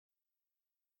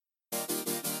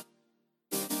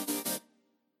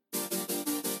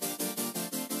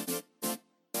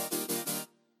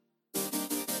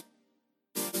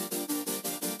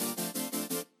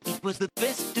It was the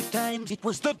best of times. It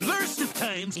was the blurst of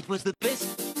times. It was the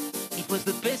best. It was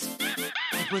the best.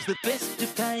 It was the best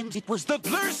of times. It was the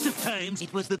blurst of times.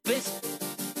 It was the best.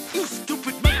 You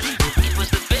stupid monkey. It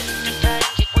was the best of times.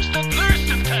 It was the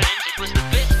blurst of times. It was the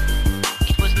best.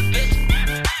 It was the best.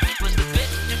 It was the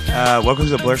best of times. Welcome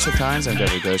to the Blurst of Times. I'm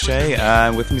David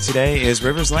Gaucher. With me today is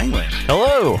Rivers Langley.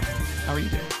 Hello. How are you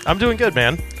doing? I'm doing good,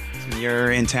 man.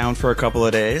 You're in town for a couple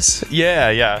of days.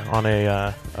 Yeah. On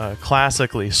a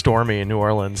classically stormy New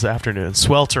Orleans afternoon.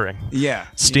 Sweltering. Yeah.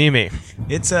 Steamy.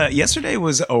 It's yesterday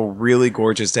was a really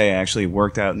gorgeous day. I actually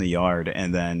worked out in the yard,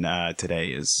 and then today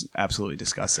is absolutely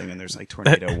disgusting, and there's like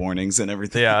tornado warnings and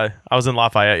everything. Yeah, I was in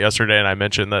Lafayette yesterday, and I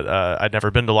mentioned that I'd never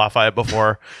been to Lafayette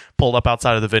before. Pulled up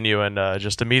outside of the venue and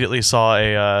just immediately saw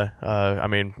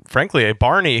frankly, a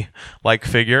Barney-like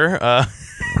figure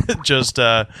just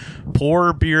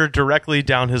pour beer directly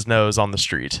down his nose on the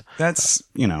street. That's,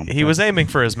 He was aiming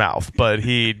for his mouth, but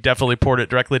he definitely poured it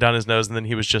directly down his nose, and then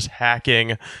he was just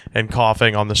hacking and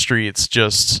coughing on the streets,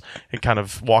 just and kind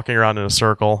of walking around in a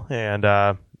circle. And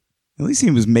at least he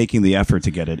was making the effort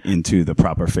to get it into the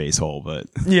proper face hole, but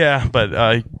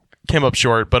came up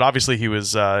short. But obviously he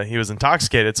was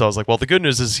intoxicated, so I was like, well, the good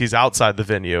news is he's outside the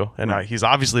venue, and he's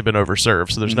obviously been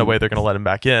overserved, so there's no way they're going to let him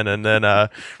back in. And then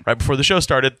right before the show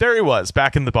started, there he was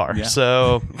back in the bar. Yeah.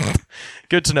 So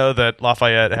good to know that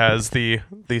Lafayette has the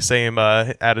same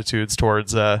attitudes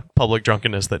towards public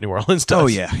drunkenness that New Orleans does. Oh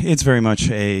yeah, it's very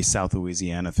much a South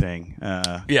Louisiana thing.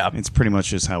 Yeah, it's pretty much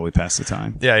just how we pass the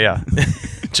time. Yeah.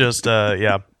 Just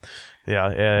Yeah.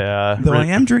 Though I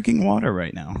am drinking water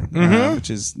right now, which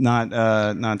is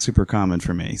not super common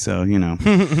for me. So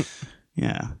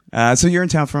yeah. So you're in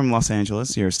town from Los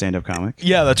Angeles. You're a stand-up comic.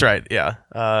 Yeah, that's right. Yeah.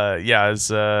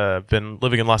 I've been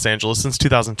living in Los Angeles since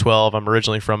 2012. I'm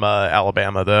originally from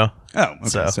Alabama, though. Oh,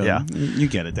 okay. So yeah, you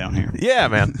get it down here. Yeah,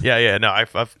 man. Yeah. No,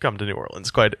 I've come to New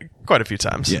Orleans quite a few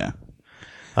times. Yeah.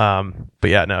 But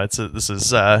yeah, no, this is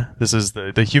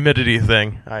the humidity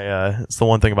thing. It's the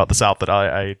one thing about the South that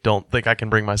I don't think I can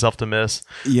bring myself to miss.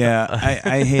 Yeah,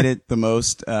 I hate it the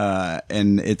most.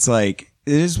 And it's like,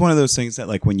 it is one of those things that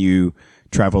like when you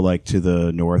travel like to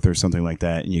the north or something like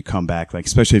that and you come back, like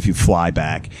especially if you fly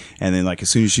back and then like as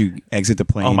soon as you exit the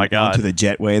plane onto the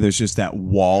jetway, there's just that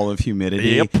wall of humidity.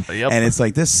 Yep. And it's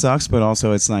like, this sucks, but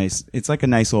also it's nice. It's like a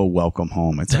nice little welcome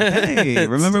home. It's like, hey,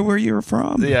 remember where you were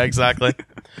from? Yeah, exactly.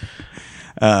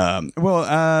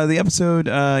 The episode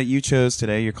you chose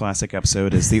today, your classic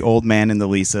episode, is The Old Man and the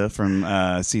Lisa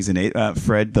from season 8.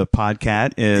 Fred the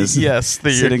podcat is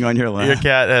sitting on your lap. Your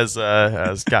cat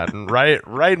has gotten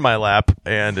right in my lap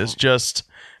and is just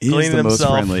cleaning himself. Most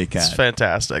friendly cat. It's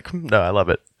fantastic. No, I love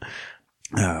it.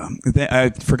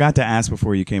 I forgot to ask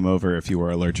before you came over if you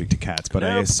were allergic to cats, but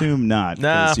I assume not,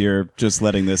 because you're just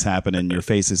letting this happen and your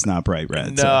face is not bright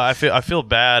red. No, so. I feel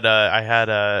bad. I had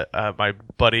my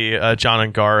buddy John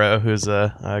Angara, who's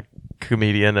a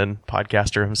comedian and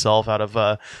podcaster himself out of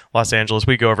Los Angeles.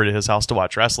 We go over to his house to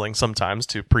watch wrestling sometimes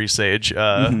to presage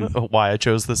why I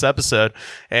chose this episode.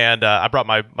 And I brought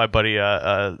my buddy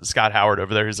Scott Howard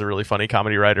over there, who's a really funny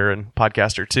comedy writer and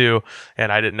podcaster too.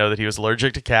 And I didn't know that he was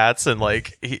allergic to cats. And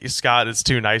like Scott is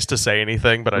too nice to say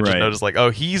anything, but I just noticed like, oh,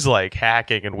 he's like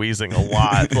hacking and wheezing a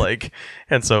lot.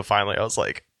 And so finally I was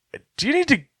like, do you need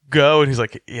to go? And he's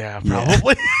like, yeah,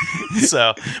 probably.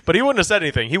 So, but he wouldn't have said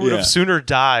anything. He would have sooner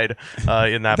died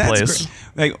in that place.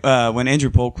 Great. Like when Andrew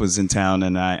Polk was in town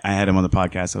and I had him on the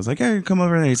podcast, I was like, hey, come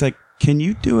over there. He's like, can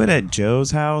you do it at Joe's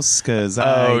house? Because my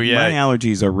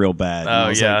allergies are real bad. And I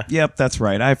was like, yep, that's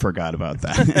right. I forgot about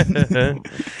that.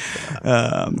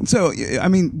 So, I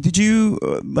mean, did you,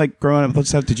 like, growing up,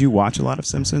 did you watch a lot of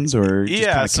Simpsons or just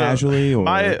kind of casually? Or?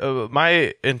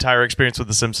 My entire experience with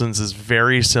The Simpsons is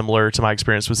very similar to my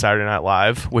experience with Saturday Night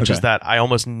Live, which is that I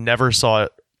almost never saw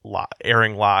it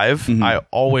airing live. I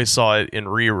always saw it in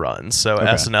reruns. So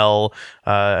SNL,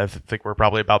 I think we're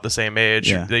probably about the same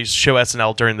age. Yeah. They show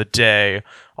SNL during the day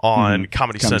on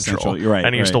Comedy Central. You're right,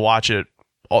 and I used to watch it.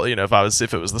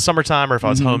 If it was the summertime or if I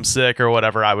was homesick or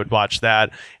whatever, I would watch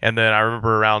that. And then I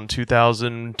remember around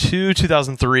 2002,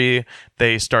 2003,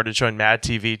 they started showing Mad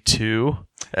TV 2.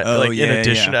 In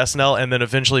addition to SNL, and then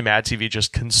eventually Mad TV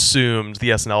just consumed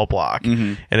the SNL block,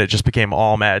 and it just became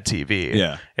all Mad TV.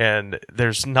 Yeah, and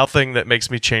there's nothing that makes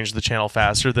me change the channel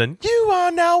faster than "You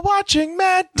are now watching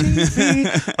Mad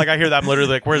TV." Like I hear that, I'm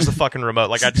literally like, "Where's the fucking remote?"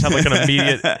 Like I just have like an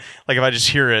immediate, like if I just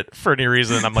hear it for any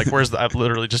reason, I'm like, "Where's the?" I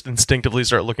literally just instinctively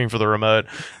start looking for the remote.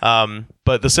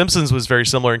 But The Simpsons was very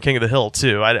similar in King of the Hill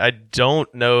too. I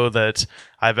don't know that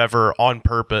I've ever on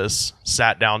purpose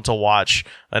sat down to watch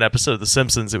an episode of The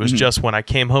Simpsons. It was just when I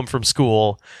came home from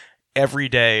school every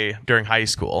day during high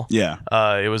school. Yeah.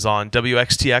 It was on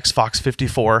WXTX, Fox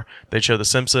 54. They'd show The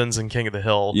Simpsons and King of the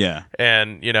Hill. Yeah.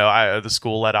 And, the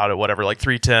school let out at whatever, like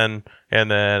 3:10. And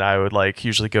then I would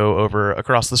usually go over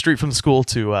across the street from the school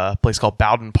to a place called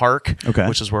Bowden Park,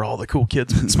 which is where all the cool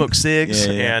kids would smoke cigs.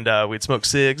 And we'd smoke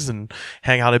cigs and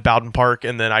hang out at Bowden Park.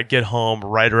 And then I'd get home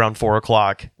right around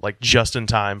 4:00, just in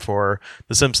time for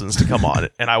The Simpsons to come on.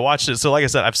 And I watched it. So like I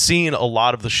said, I've seen a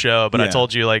lot of the show, but I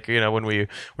told you, when we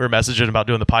were messaging about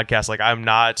doing the podcast, I'm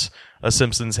not a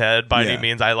Simpsons head by any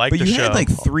means. I like the show. But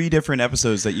you had 3 different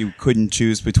episodes that you couldn't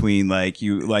choose between.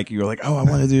 You were like, oh, I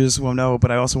want to do this one, no, but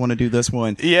I also want to do this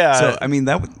one. Yeah. So I mean,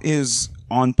 that is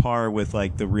on par with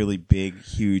the really big,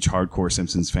 huge, hardcore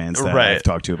Simpsons fans that I've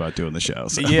talked to about doing the show.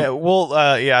 So. Yeah. Well,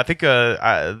 I think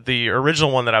the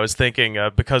original one that I was thinking,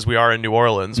 because we are in New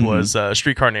Orleans, was A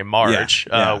Streetcar Named Marge,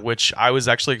 which I was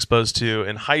actually exposed to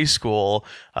in high school.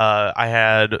 I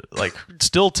had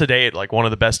still to date one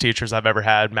of the best teachers I've ever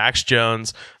had. Max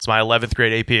Jones is my 11th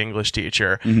grade AP English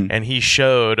teacher, and he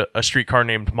showed A Streetcar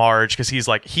Named Marge because he's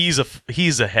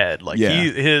a head.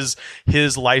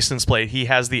 His license plate, he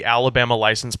has the Alabama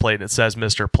license plate and it says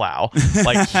Mr. Plow.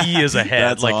 He is a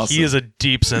head. Awesome. He is a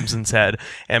deep Simpsons head.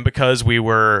 And because we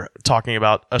were talking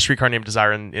about A Streetcar Named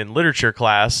Desire in literature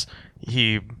class,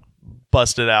 he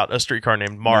busted out A Streetcar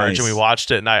Named Marge, and we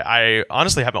watched it. And I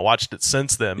honestly haven't watched it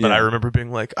since then, but I remember being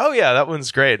like, oh yeah, that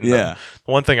one's great. And the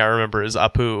one thing I remember is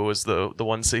Apu was the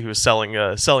one who was selling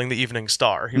the Evening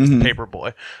Star. He was the paper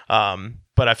boy.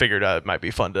 But I figured it might be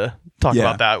fun to talk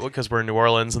about that because we're in New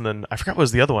Orleans. And then I forgot what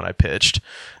was the other one I pitched.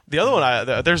 The other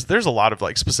one, there's a lot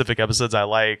of specific episodes I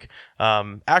like.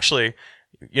 Actually,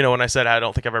 when I said I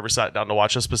don't think I've ever sat down to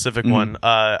watch a specific one,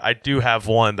 I do have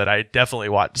one that I definitely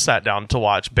sat down to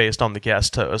watch based on the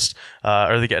guest host,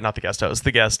 not the guest host,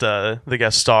 the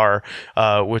guest star,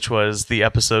 which was the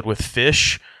episode with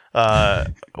Fish,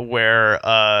 where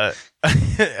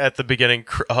at the beginning,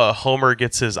 Homer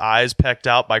gets his eyes pecked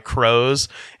out by crows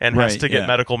and has to get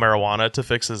medical marijuana to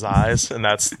fix his eyes, and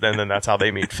then that's how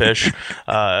they meet Fish.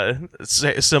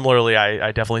 Similarly,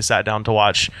 I definitely sat down to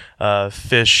watch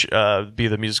Fish be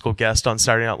the musical guest on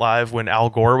Saturday Night Live when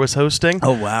Al Gore was hosting.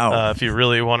 Oh wow! If you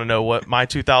really want to know what my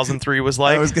 2003 was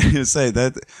like, I was going to say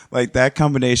that that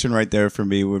combination right there for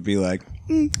me would be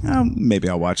maybe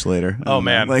I'll watch later. Oh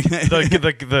man,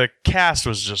 the cast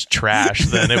was just trash.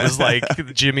 Then it was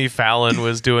Jimmy Fallon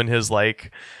was doing his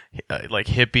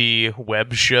hippie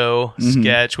web show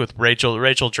sketch with Rachel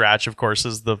Dratch, of course,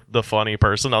 is the funny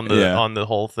person on the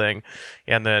whole thing.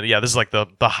 And then this is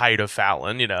the height of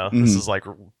Fallon. This is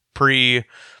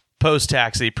post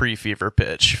Taxi, pre Fever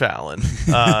Pitch Fallon,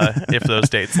 if those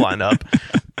dates line up.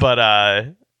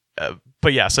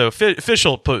 But yeah, so Fish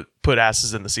will put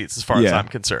asses in the seats as far as I'm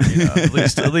concerned. At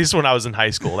least when I was in high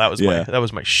school, that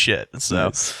was my shit. So,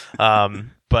 nice.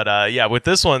 But with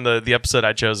this one, the episode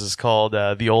I chose is called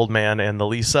 "The Old Man and the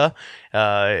Lisa,"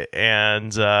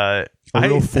 and a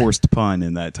real forced pun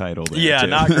in that title. There, too.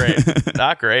 Not great,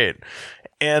 not great.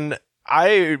 And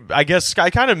I guess I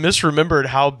kind of misremembered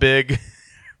how big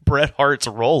Bret Hart's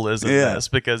role is in this,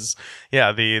 because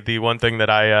the one thing that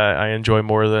I enjoy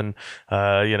more than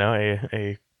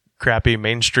a crappy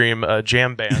mainstream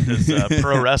jam band is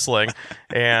pro wrestling.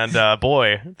 And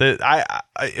boy,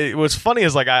 it was funny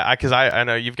is because I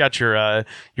know you've got your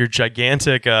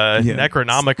gigantic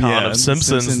Necronomicon of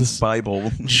Simpsons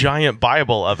Bible, giant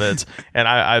Bible of it,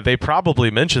 and they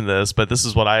probably mentioned this, but this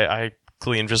is what I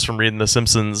gleaned just from reading the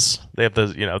Simpsons. They have the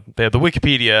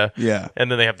Wikipedia,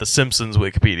 and then they have the Simpsons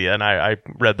Wikipedia, and I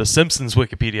read the Simpsons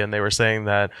Wikipedia, and they were saying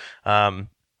that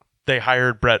they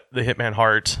hired Bret the Hitman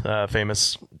Hart,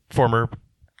 famous former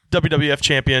WWF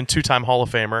champion, 2-time Hall of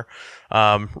Famer,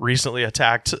 recently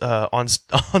attacked on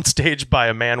stage by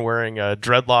a man wearing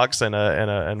dreadlocks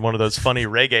and one of those funny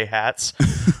reggae hats.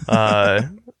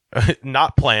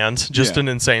 Not planned, just an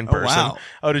insane person. Oh, wow.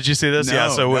 Oh, did you see this? No,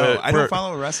 So I don't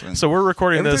follow wrestling. So we're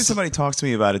recording Every time this. somebody talks to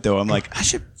me about it, though, I'm like, I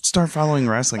should start following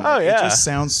wrestling. Oh yeah, it just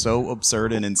sounds so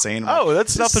absurd and insane. Oh,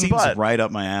 that's nothing seems but right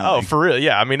up my alley. Oh, for real?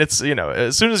 Yeah. I mean, it's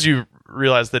as soon as you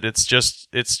realize that it's just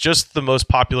the most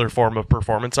popular form of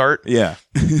performance art. Yeah,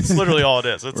 it's literally all it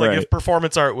is. It's right. If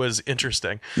performance art was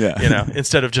interesting. Yeah,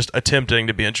 instead of just attempting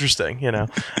to be interesting.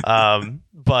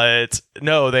 But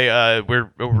no,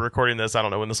 we're recording this. I don't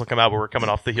know when this will come out, but we're coming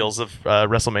off the heels of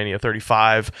WrestleMania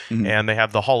 35, and they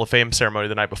have the Hall of Fame ceremony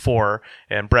the night before,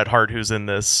 and Bret Hart, who's in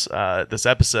this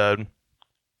episode,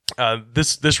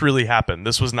 this really happened.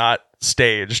 This was not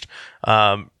staged.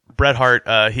 Bret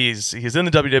Hart, he's in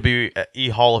the WWE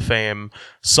Hall of Fame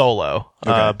solo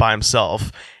by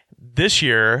himself. This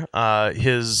year,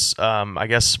 his I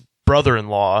guess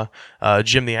brother-in-law,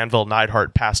 Jim the Anvil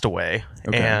Neidhart, passed away.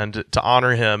 Okay. And to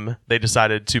honor him, they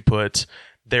decided to put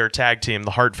their tag team,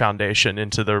 the Hart Foundation,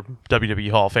 into the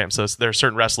WWE Hall of Fame. So there are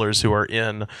certain wrestlers who are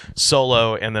in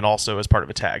solo and then also as part of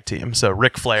a tag team. So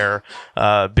Ric Flair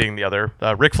being the other.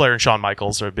 Ric Flair and Shawn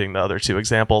Michaels are being the other two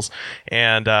examples.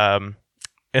 And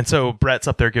so Brett's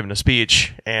up there giving a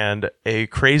speech, and a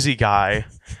crazy guy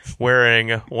wearing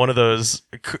one of those,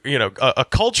 a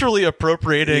culturally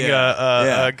appropriating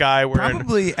guy wearing.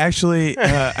 Probably, actually,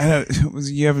 I don't.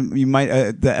 You might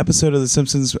the episode of The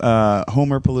Simpsons,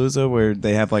 Homer Palooza, where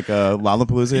they have like a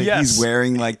Lollapalooza. Yes. He's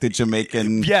wearing like the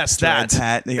Jamaican that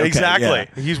hat. Okay, exactly.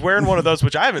 Yeah. He's wearing one of those,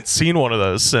 which I haven't seen one of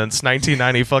those since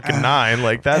 1999.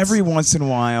 Like that's every once in a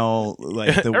while,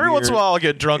 like once in a while, I'll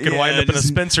get drunk and wind up in a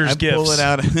Spencer's Gifts. Pull it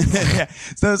out. Yeah.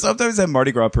 So sometimes at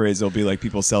Mardi Gras parades, there'll be like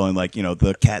people selling like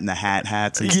the Cat in the Hat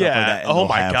hats and stuff like that. Oh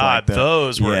my God, like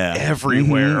those were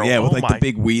everywhere. Mm-hmm. Yeah, with like the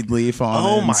big weed leaf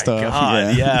on it and stuff. Oh my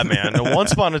God, yeah, man. And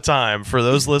once upon a time, for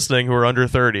those listening who are under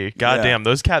 30, goddamn,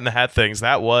 those Cat in the Hat things.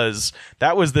 That was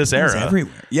this era. It was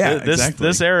everywhere. Yeah, exactly.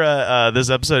 This era.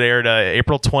 This episode aired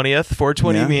April 20th,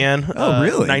 420 man. Oh,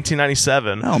 really?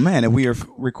 1997. Oh man, and we are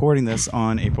recording this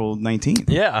on April 19th.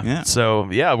 Yeah. So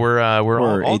we're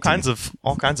all kinds of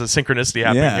synchronicity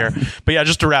happening here. But yeah,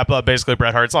 just to wrap up, basically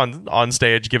Bret Hart's on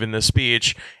stage giving this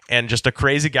speech, and just a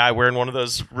crazy guy wearing one of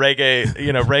those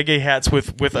reggae hats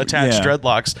with attached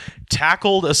dreadlocks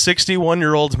tackled a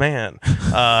 61-year-old man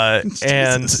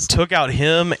and took out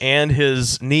him and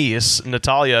his niece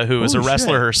Natalia, who is a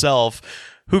wrestler herself,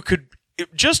 who could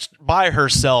just by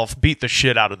herself beat the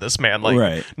shit out of this man.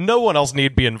 Like no one else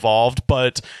need be involved,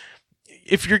 but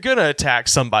if you're gonna attack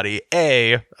somebody,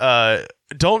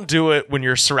 don't do it when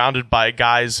you're surrounded by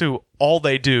guys who all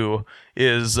they do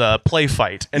is play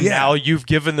fight, and now you've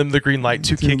given them the green light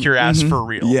to kick your ass for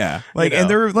real. Yeah, like and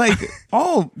they're like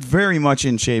all very much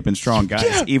in shape and strong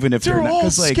guys, even if they're not,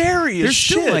 all scary as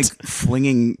shit. They're still like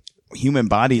flinging human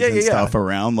bodies and stuff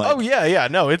around. Like,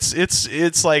 no,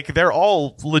 it's like they're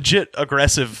all legit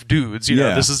aggressive dudes.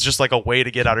 This is just like a way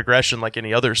to get out aggression, like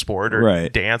any other sport or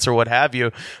dance or what have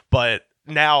you. But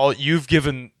now you've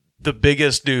given the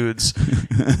biggest dudes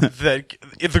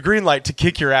the green light to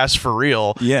kick your ass for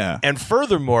real. Yeah. And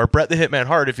furthermore, Bret the Hitman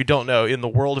Hart, if you don't know, in the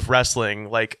world of wrestling,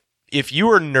 like if you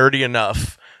are nerdy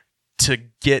enough to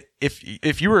get,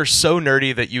 if you were so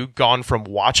nerdy that you've gone from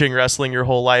watching wrestling your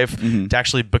whole life to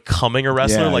actually becoming a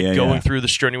wrestler, going through the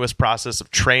strenuous process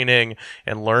of training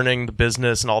and learning the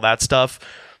business and all that stuff,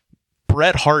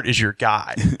 Bret Hart is your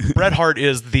guy. Bret Hart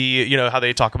is the, how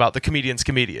they talk about the comedian's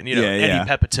comedian, Eddie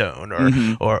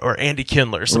Pepitone or Andy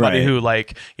Kindler, somebody who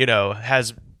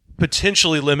has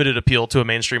potentially limited appeal to a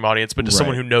mainstream audience, but to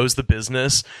someone who knows the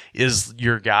business is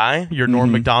your guy, your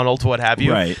Norm Macdonald, what have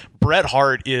you. Right. Bret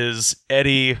Hart is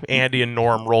Eddie, Andy, and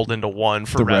Norm rolled into one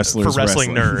for wrestling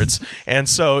nerds. And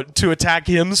so to attack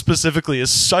him specifically is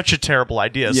such a terrible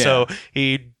idea. Yeah. So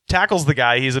he tackles the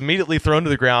guy. He's immediately thrown to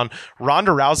the ground.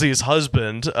 Ronda Rousey's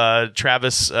husband,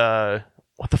 Travis,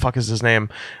 what the fuck is his name?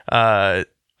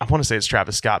 I want to say it's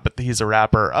Travis Scott, but he's a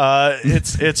rapper.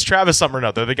 It's Travis something or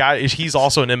another. The guy, he's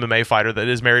also an MMA fighter that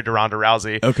is married to Ronda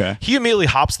Rousey. Okay. He immediately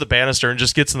hops the banister and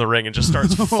just gets in the ring and just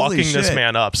starts fucking this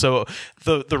man up. So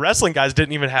the wrestling guys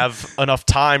didn't even have enough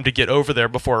time to get over there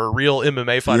before a real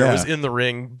MMA fighter was in the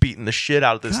ring beating the shit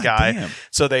out of this guy. Damn.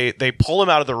 So they pull him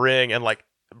out of the ring, and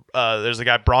there's a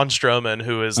guy, Braun Strowman,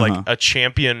 who is like a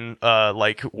champion,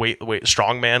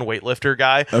 strongman weightlifter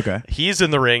guy. Okay. He's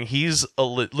in the ring. He's a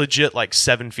legit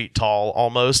 7 feet tall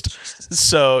almost.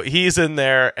 So he's in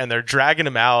there and they're dragging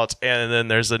him out. And then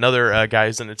there's another guy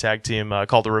who's in a tag team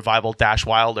called the Revival, Dash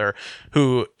Wilder,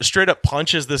 who straight up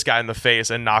punches this guy in the face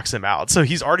and knocks him out. So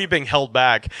he's already being held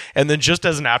back. And then just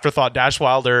as an afterthought, Dash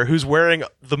Wilder, who's wearing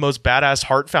the most badass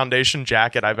Hart Foundation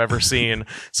jacket I've ever seen.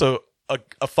 So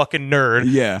a fucking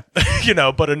nerd,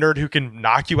 but a nerd who can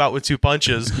knock you out with 2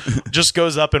 punches, just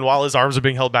goes up and while his arms are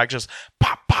being held back, just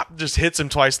pop, just hits him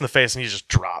twice in the face and he just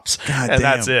drops.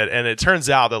 That's it. And it turns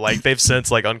out that they've since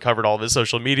uncovered all of his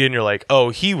social media, and you're like,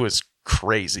 oh, he was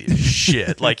crazy as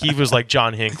shit. He was like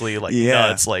John Hinckley,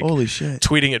 nuts, holy shit,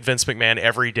 tweeting at Vince McMahon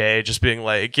every day, just being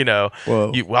like,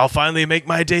 I'll finally make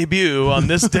my debut on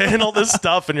this day and all this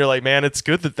stuff. And you're like, man, it's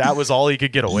good that was all he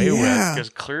could get away with, because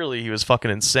clearly he was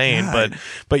fucking insane. God.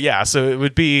 But yeah, so it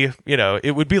would be,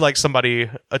 like somebody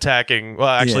attacking,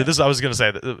 I was going to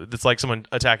say that it's like someone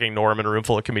attacking Norm in a room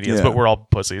full of comedians, but we're all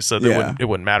pussies, so it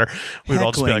wouldn't matter. We'd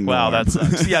all just be like, wow, that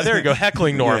sucks. Yeah, there you go.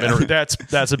 Heckling Norm. And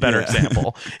that's a better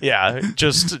example. Yeah. Yeah,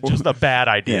 just a bad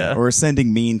idea. Or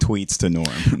sending mean tweets to Norm.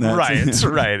 Right.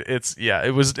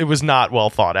 It was not well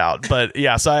thought out. But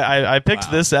yeah, so I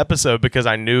picked this episode because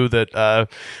I knew that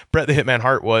Bret the Hitman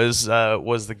Hart was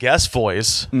the guest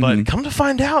voice, but come to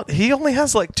find out, he only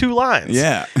has like 2 lines.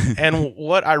 Yeah. And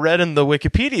what I read in the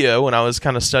Wikipedia when I was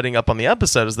kind of studying up on the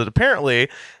episode is that apparently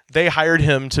they hired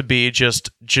him to be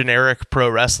just generic pro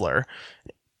wrestler.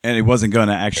 And it wasn't going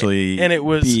to actually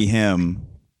be him.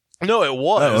 No, it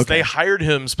was. Oh, okay. They hired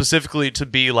him specifically to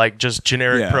be like just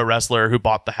generic pro wrestler who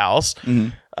bought the house.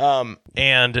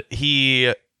 And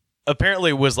he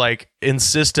apparently was like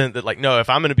insistent that like, no, if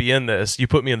I'm going to be in this, you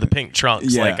put me in the pink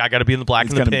trunks. Like I got to be in the black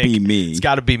and the pink. It's got to be me. It's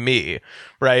got to be me.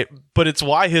 Right. But it's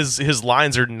why his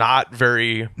lines are not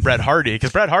very Bret Harty,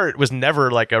 because Bret Hart was never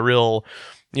like a real,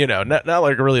 not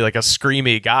like really like a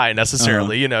screamy guy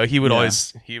necessarily. He would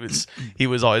always he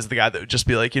was always the guy that would just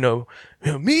be like,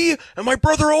 me and my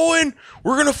brother Owen,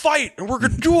 we're gonna fight and we're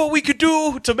gonna do what we could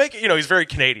do to make it. He's very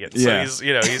Canadian, so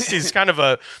he's kind of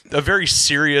a very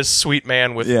serious, sweet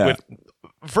man with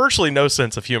virtually no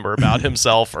sense of humor about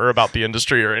himself or about the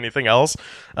industry or anything else.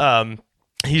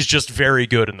 He's just very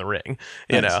good in the ring,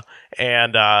 know.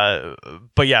 And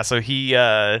so he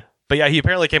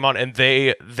apparently came on, and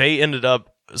they ended up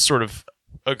sort of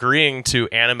agreeing to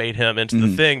animate him into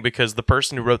the thing because the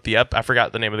person who wrote I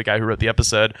forgot the name of the guy who wrote the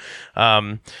episode,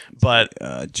 but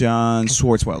John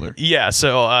Swartzwelder. Yeah,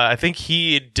 so I think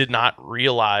he did not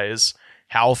realize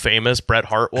how famous Bret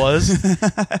Hart was,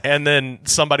 and then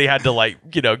somebody had to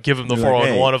give him the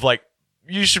 411 of like,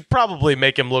 you should probably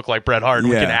make him look like Bret Hart. And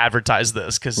we can advertise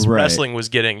this because wrestling was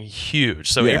getting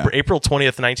huge. So April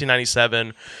 20th,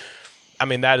 1997. I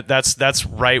mean, that's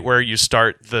right where you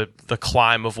start the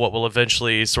climb of what will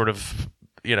eventually sort of,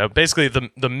 basically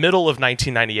the middle of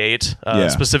 1998,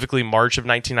 specifically March of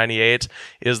 1998,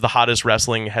 is the hottest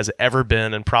wrestling has ever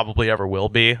been and probably ever will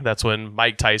be. That's when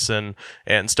Mike Tyson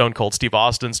and Stone Cold Steve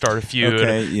Austin start a feud.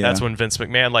 That's when Vince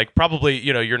McMahon, probably,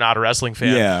 you're not a wrestling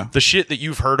fan. Yeah. The shit that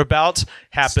you've heard about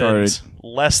happened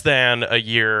less than a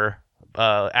year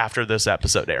after this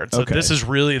episode aired. So this is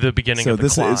really the beginning of the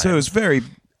climb. So it was very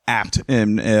apt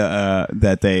in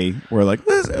that they were like,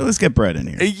 let's get Bret in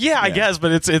here. I guess,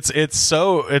 but it's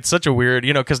such a weird,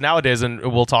 because nowadays, and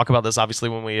we'll talk about this obviously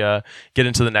when we get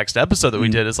into the next episode that we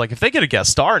did, is like if they get a guest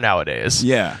star nowadays,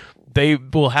 they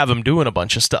will have him doing a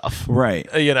bunch of stuff,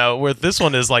 right? Where this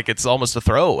one is like it's almost a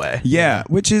throwaway,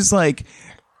 which is like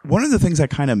one of the things I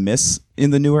kind of miss in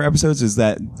the newer episodes is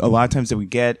that a lot of times that we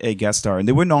get a guest star and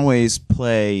they wouldn't always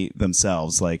play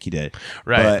themselves like he did,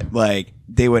 right? But like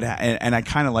they would, and I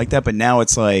kind of like that. But now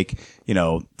it's like,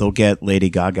 they'll get Lady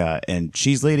Gaga and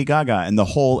she's Lady Gaga, and the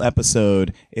whole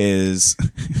episode is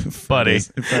Fred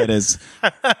is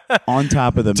on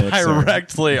top of the mixer,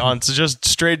 directly on, to just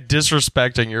straight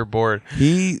disrespecting your board.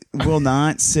 He will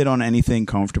not sit on anything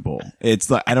comfortable.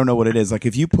 It's like, I don't know what it is. Like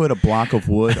if you put a block of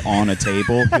wood on a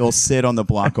table, he'll sit on the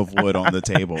block of wood on the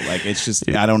table. Like it's just,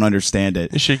 I don't understand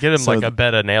it. You should get him like a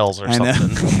bed of nails or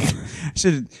something.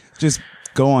 Should just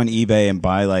go on eBay and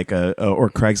buy like or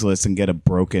Craigslist and get a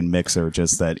broken mixer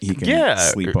just that he can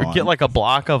sleep on. Get like a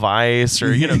block of ice,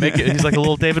 or make it. He's like a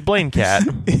little David Blaine cat.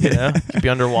 Keep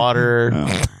you underwater.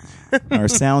 Our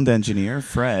sound engineer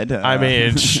Fred. I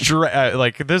mean,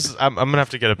 like this. I'm gonna have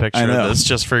to get a picture of this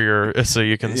just for so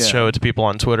you can show it to people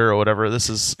on Twitter or whatever. This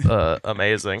is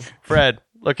amazing. Fred,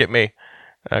 look at me.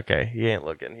 Okay, he ain't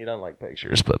looking. He doesn't like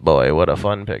pictures, but boy, what a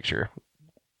fun picture.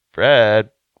 Fred.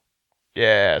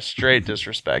 Yeah, straight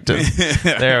disrespected.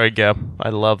 There we go. I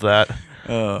love that.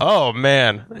 Oh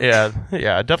man, yeah.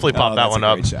 Definitely pop that one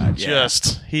up. Shot. Yeah.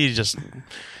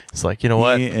 It's like, you know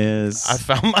what? I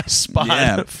found my spot.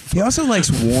 Yeah. He also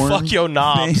likes warm. Fuck yo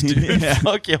knobs, dude.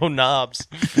 Fuck yo knobs.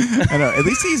 I know. At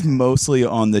least he's mostly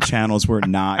on the channels we're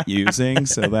not using,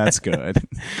 so that's good.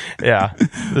 Yeah.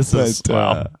 This is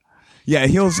wow. Yeah,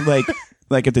 he'll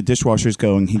like if the dishwasher's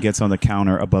going, he gets on the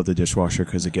counter above the dishwasher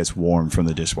because it gets warm from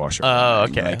the dishwasher. Oh,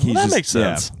 okay. Like, that makes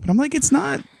sense. Yeah. But I'm like, it's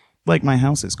not like my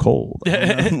house is cold.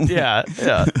 Yeah.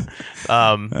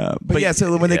 But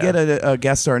so when they get a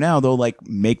guest star now, they'll like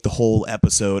make the whole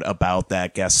episode about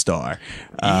that guest star.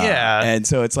 And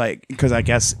so it's like, because I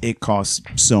guess it costs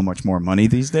so much more money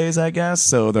these days, I guess.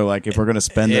 So they're like, if we're going to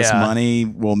spend this money,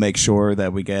 we'll make sure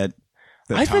that we get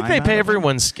I think they pay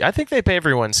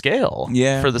everyone scale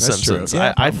for The Simpsons.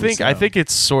 Yeah, I think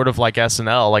it's sort of like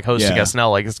SNL, like hosting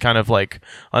SNL. Like it's kind of like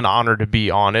an honor to be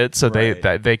on it, so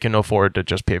they can afford to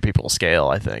just pay people scale.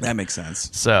 I think that makes sense.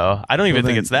 So I don't even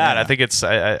think it's that. I think it's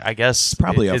I guess it's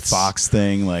probably a Fox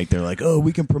thing. Like they're like, oh,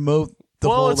 we can promote the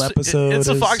whole episode. It's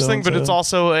a Fox so thing, but it's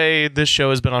also this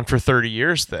show has been on for 30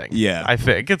 years thing. Yeah. I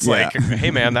think. It's like,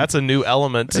 hey, man, that's a new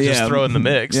element to just throw in the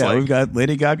mix. Yeah, like, we've got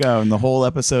Lady Gaga in the whole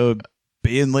episode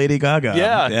being Lady Gaga.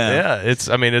 Yeah. It's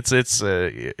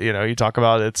you talk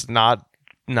about it's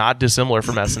not dissimilar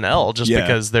from SNL just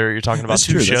because you're talking about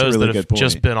two shows that have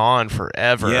just been on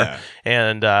forever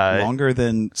and longer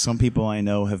than some people I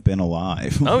know have been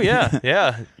alive. Oh yeah.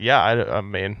 I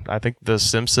mean, I think The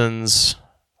Simpsons.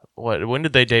 When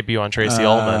did they debut on Tracy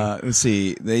Ullman? Let's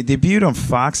see. They debuted on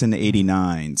Fox in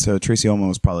 '89, so Tracy Ullman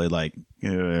was probably like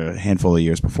a handful of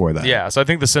years before that. Yeah, so I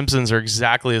think The Simpsons are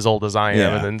exactly as old as I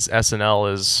am, and then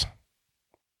SNL is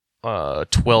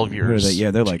 12 years.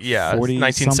 They're like 40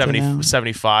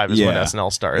 1975 is when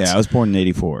SNL starts. Yeah, I was born in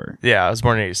 '84. Yeah, I was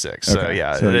born in '86.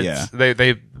 Okay. So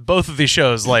they both of these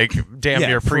shows like damn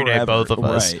near predate both of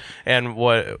us. Right. And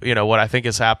what I think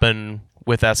has happened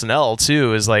with SNL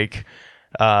too is like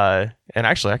and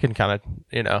actually I can kind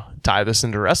of tie this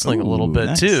into wrestling a little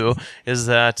bit too, is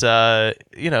that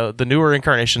the newer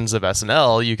incarnations of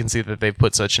SNL, you can see that they've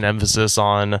put such an emphasis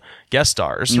on guest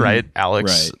stars, right?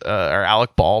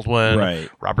 Alec Baldwin,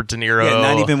 Robert De Niro,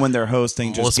 not even when they're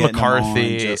hosting, just Melissa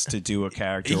McCarthy, just to do a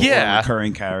character, or a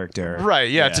recurring character,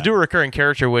 to do a recurring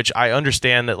character, which I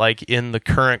understand that like in the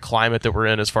current climate that we're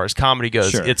in as far as comedy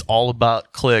goes, it's all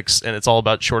about clicks and it's all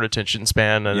about short attention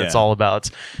span and it's all about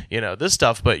this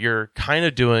stuff, but you're kind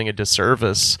of doing a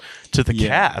disservice to the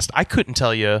cast. I couldn't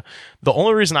tell you. The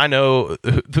only reason I know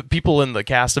the people in the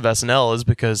cast of SNL is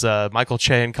because Michael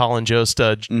Che and Colin Jost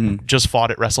just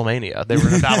fought at WrestleMania. They were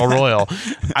in a battle royal.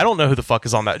 I don't know who the fuck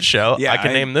is on that show. I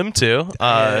can name them too.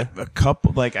 A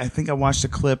couple. Like I think I watched a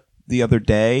clip the other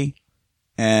day,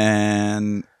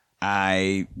 and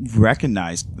I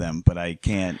recognized them, but I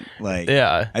can't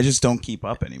I just don't keep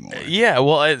up anymore. Yeah,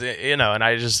 well, and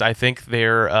I think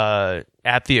they're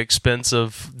at the expense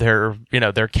of their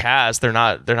cast. They're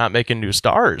not making new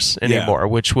stars anymore,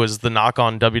 which was the knock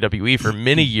on WWE for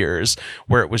many years,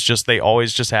 where it was just they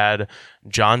always just had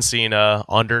John Cena,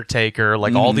 Undertaker,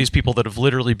 like all these people that have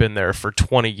literally been there for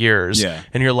 20 years. Yeah.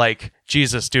 And you're like,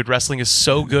 Jesus, dude, wrestling is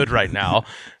so good right now.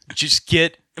 Just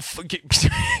get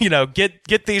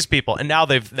these people. And now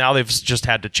they've just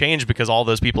had to change because all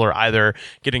those people are either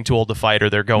getting too old to fight or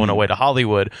they're going away to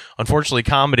Hollywood. Unfortunately,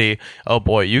 comedy, oh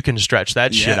boy, you can stretch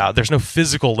that shit out. There's no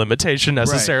physical limitation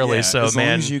necessarily. Right, so as long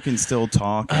as you can still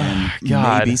talk and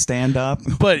maybe stand up.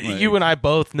 But you and I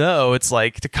both know it's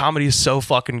like the comedy is so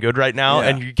fucking good right now,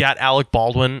 and you got Alec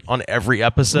Baldwin on every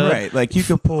episode. Right, like you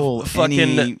could pull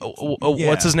fucking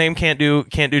what's his name can't do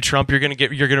Trump. You're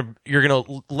gonna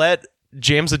let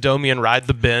James Adomian ride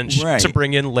the bench to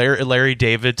bring in Larry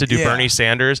David to do Bernie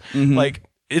Sanders. Like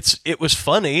it was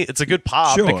funny. It's a good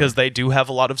pop because they do have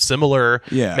a lot of similar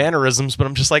mannerisms. But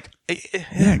I'm just like,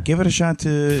 give it a shot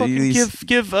to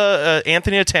give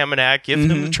Anthony a Tamanac, give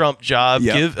him the Trump job.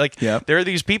 There are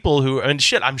these people who, and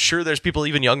shit, I'm sure there's people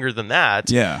even younger than that.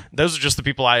 Yeah, those are just the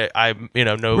people I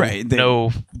know. Right,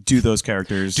 do those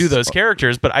characters.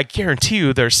 But I guarantee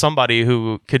you, there's somebody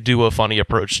who could do a funny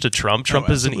approach to Trump. Trump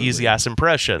is an easy ass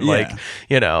impression,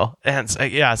 and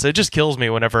so it just kills me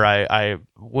whenever I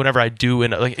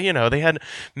do they had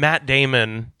Matt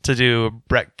Damon to do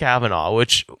Brett Kavanaugh,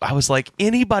 which I was like,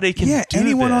 anybody can do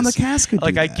anyone this. On the cast could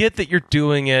do I get that you're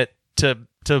doing it to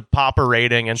pop a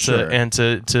rating and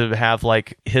to have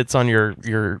like hits on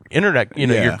your internet,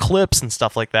 your clips and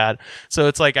stuff like that. So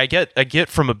it's like I get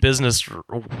from a business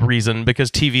reason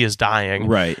because TV is dying.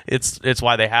 Right. It's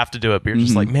why they have to do it. But you're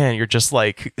just like, man, you're just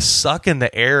like sucking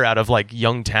the air out of like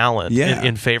young talent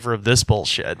in favor of this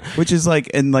bullshit. Which is like,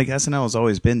 and like SNL has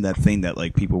always been that thing that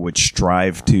like people would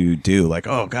strive to do. Like,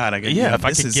 oh God, I could if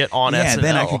I could get on SNL,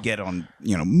 then I could get on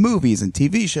movies and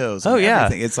TV shows. And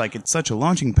everything. It's like it's such a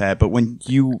launching pad. But when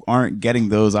you aren't getting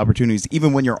those opportunities,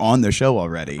 even when you're on the show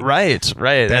already. Right.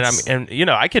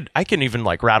 And I can even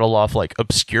like rattle off like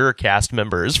obscure cast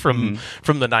members from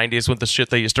the 90s with the shit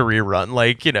they used to rerun,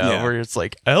 like, where it's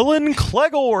like Ellen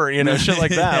Clegor, shit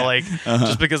like that, like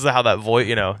just because of how that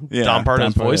voice, Don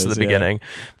Pardo's voice at the beginning.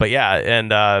 But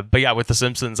with The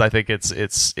Simpsons, I think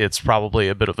it's probably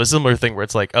a bit of a similar thing where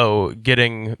it's like, oh,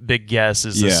 getting big guests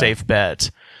is a safe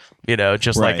bet.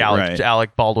 Just like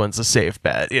Alec Baldwin's a safe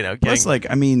bet. Plus, like,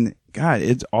 I mean, God,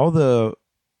 it's all the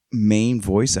main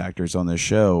voice actors on this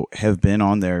show have been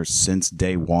on there since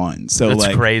day one. So it's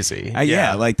like crazy.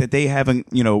 Like that they haven't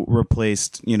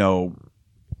replaced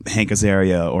Hank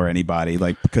Azaria or anybody,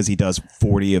 like, because he does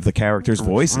 40 of the characters'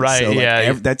 voices. Right. So,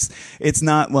 like, it's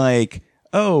not like,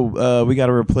 we got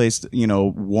to replace,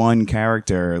 one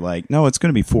character. Like, no, it's going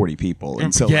to be 40 people.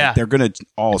 And so like, they're going to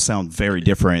all sound very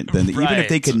different than even if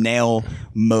they could nail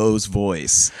Mo's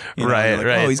voice. Right.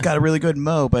 Oh, he's got a really good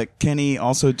Mo, but can he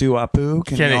also do Apu?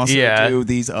 Can he also do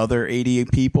these other 80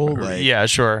 people? Like, yeah,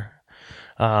 sure.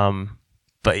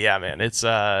 But yeah, man, it's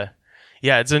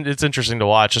it's interesting to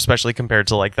watch, especially compared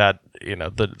to like that,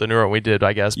 the newer one we did,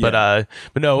 I guess. But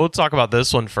no, we'll talk about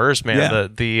this one first, man. Yeah.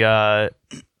 The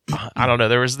I don't know.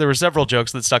 There were several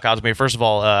jokes that stuck out to me. First of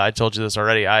all, I told you this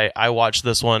already. I watched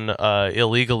this one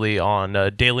illegally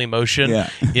on Daily Motion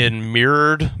in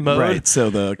mirrored mode. Right. So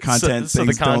the content so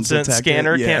the content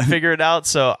scanner can't figure it out.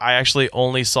 So I actually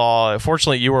only saw.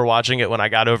 Fortunately, you were watching it when I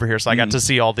got over here, so I got to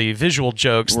see all the visual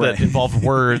jokes that involve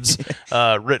words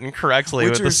written correctly.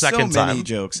 Which with the second so many time.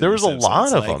 Jokes there was a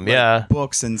lot of them. Yeah,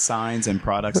 books and signs and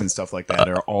products and stuff like that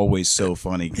are always so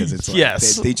funny because it's like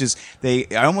yes.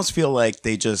 I almost feel like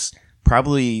they just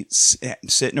probably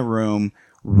sit in a room,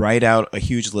 write out a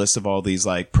huge list of all these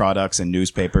like products and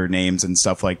newspaper names and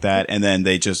stuff like that, and then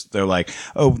they're like,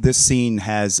 oh, this scene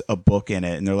has a book in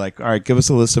it, and they're like, all right, give us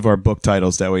a list of our book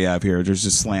titles that we have here. Just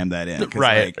slam that in,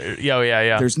 right? Like,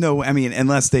 yeah. There's no, I mean,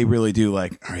 unless they really do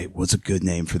like, all right, what's a good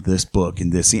name for this book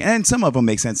and this scene? And some of them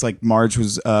make sense. Like Marge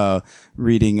was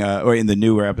reading, or in the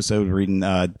newer episode, reading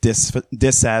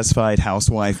Dissatisfied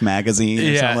Housewife magazine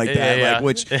or something like that. Like,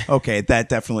 which that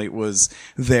definitely was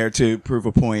there to prove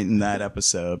a point in that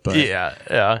episode. But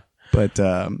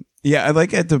I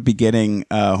like at the beginning,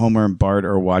 Homer and Bart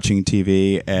are watching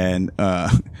TV, and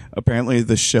apparently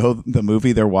the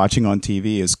movie they're watching on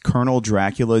TV is Colonel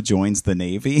Dracula Joins the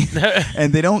Navy,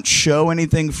 and they don't show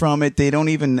anything from it. They don't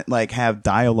even like have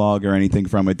dialogue or anything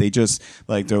from it. They just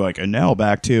like they're like, and now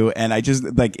back to, and I just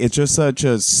like it's just such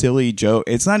a silly joke.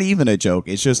 It's not even a joke.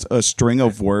 It's just a string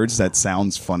of words that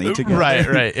sounds funny together.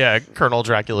 Right. Yeah, Colonel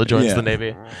Dracula Joins the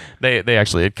Navy. They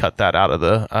actually had cut that out of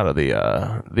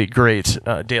the great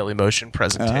Daily Motion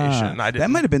presentation. That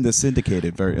might have been the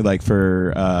syndicated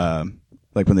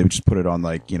like when they would just put it on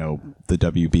like the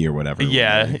WB or whatever.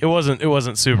 Yeah, it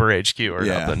wasn't Super HQ or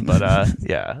nothing, but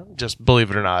just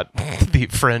believe it or not, the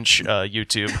French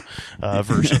YouTube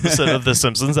version of the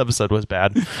Simpsons episode was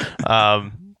bad.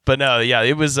 But no,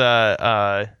 it was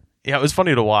it was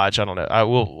funny to watch. I don't know.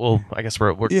 I guess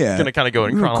we're gonna kind of go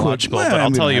in chronological, but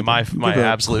I'll tell you my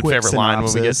absolute favorite line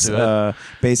when we get to it.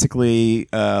 Basically,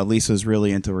 Lisa's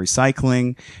really into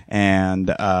recycling, and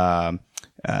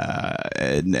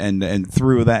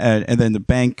through that, and then the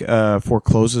bank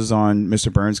forecloses on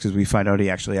Mr. Burns because we find out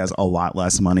he actually has a lot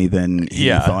less money than he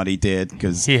thought he did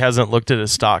because he hasn't looked at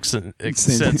his stocks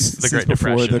since the Great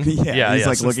Depression. He's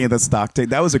like looking at the stock take.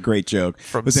 That was a great joke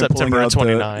from September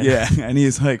 29. And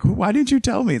he's like, why didn't you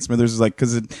tell me? And Smithers is like,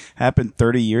 because it happened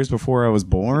 30 years before I was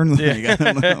born. Like, I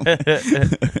don't know.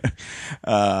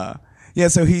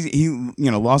 So he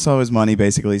lost all his money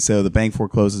basically. So the bank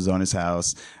forecloses on his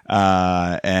house,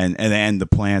 and the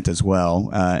plant as well.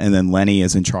 And then Lenny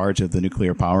is in charge of the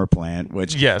nuclear power plant,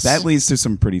 which that leads to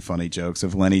some pretty funny jokes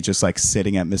of Lenny just like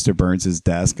sitting at Mr. Burns'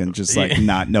 desk and just like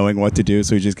not knowing what to do.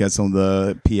 So he just gets on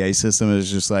the PA system and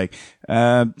is just like,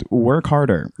 work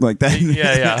harder like that. He's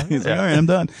like, all right, I'm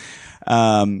done.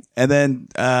 And then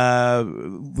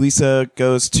Lisa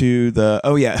goes to the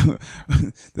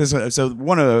so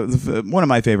one of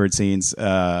my favorite scenes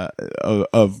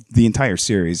of the entire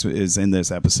series is in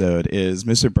this episode is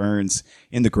Mr. Burns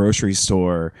in the grocery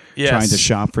store trying to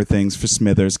shop for things for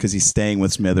Smithers because he's staying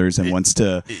with Smithers and wants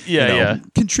to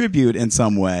contribute in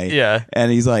some way.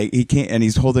 And he's like he can't, and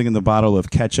he's holding in the bottle of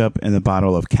ketchup and the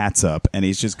bottle of catsup, and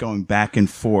he's just going back and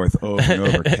forth over and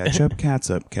over ketchup,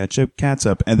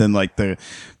 catsup, and then like the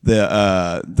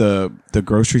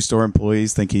grocery store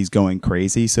employees think he's going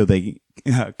crazy, so they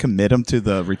commit him to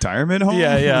the retirement home.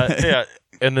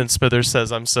 And then Smithers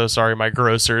says, "I'm so sorry, my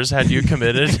grocers had you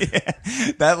committed."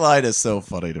 That line is so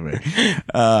funny to me.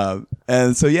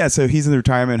 And so he's in the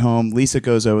retirement home. Lisa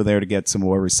goes over there to get some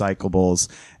more recyclables,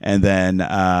 and then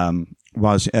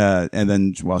while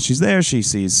she's there, she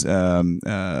sees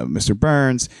Mr.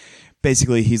 Burns.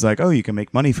 Basically, he's like, oh, you can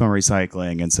make money from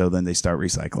recycling. And so then they start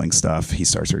recycling stuff. He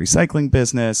starts a recycling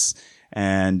business.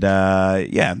 And,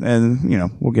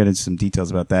 we'll get into some details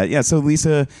about that. Yeah. So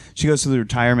Lisa, she goes to the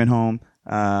retirement home.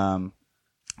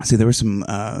 There was some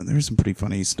pretty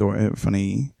funny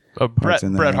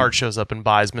Bret Hart shows up and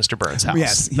buys Mr. Burns' house.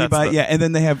 Yes, and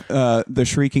then they have the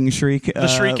Shrieking Shriek. The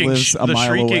Shrieking lives a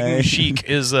mile away. Sheik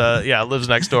is lives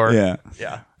next door. Yeah.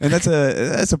 And that's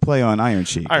a play on Iron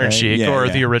Sheik. Iron right? Sheik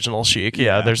the original Sheik.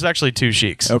 Yeah, there's actually 2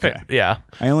 Sheiks. Okay. Yeah.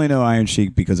 I only know Iron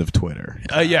Sheik because of Twitter.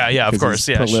 Of course.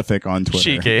 He's prolific on Twitter.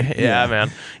 Sheik. Yeah,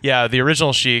 man. Yeah, the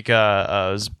original Sheik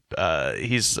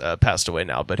he's passed away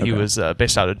now, but he was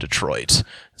based out of Detroit.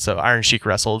 So Iron Sheik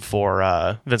wrestled for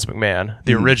Vince McMahon,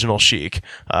 the original Sheik.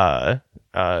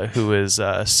 Who is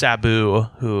Sabu,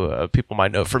 who people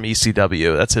might know from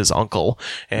ECW. That's his uncle,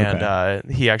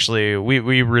 and he actually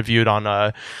we reviewed on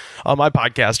my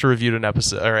podcast. Reviewed an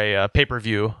episode or a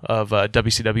pay-per-view of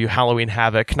WCW Halloween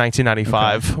Havoc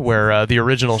 1995, where the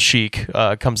original Sheik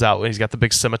comes out when he's got the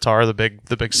big scimitar, the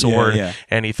big sword,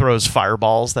 and he throws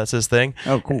fireballs. That's his thing.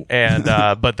 Oh, cool. And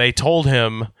but they told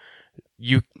him,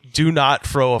 you do not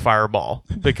throw a fireball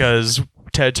because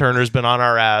Ted Turner's been on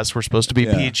our ass. We're supposed to be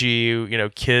PG,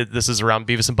 this is around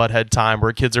Beavis and Butthead time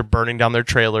where kids are burning down their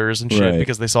trailers and shit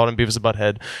because they saw it in Beavis and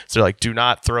Butthead. So they're like, do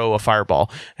not throw a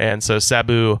fireball. And so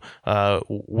Sabu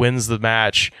wins the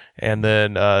match, and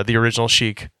then the original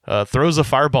Sheik throws a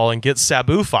fireball and gets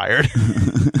Sabu fired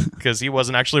because he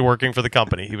wasn't actually working for the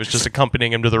company. He was just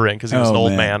accompanying him to the ring because he was an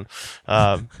old man.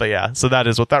 But yeah, so that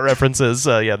is what that reference is.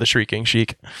 The Shrieking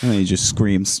Sheik. And then he just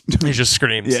screams. He just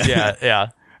screams. Yeah.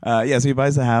 So he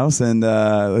buys the house, and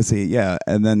let's see,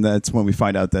 and then that's when we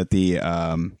find out that the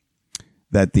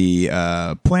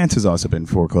plant has also been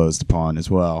foreclosed upon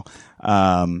as well.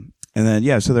 And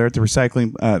then so they're at the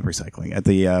recycling at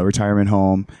the retirement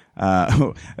home.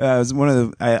 One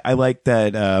of the I like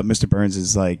that Mr. Burns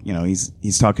is like,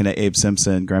 he's talking to Abe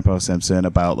Simpson, Grandpa Simpson,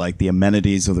 about like the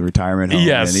amenities of the retirement home.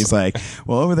 Yes. And he's like,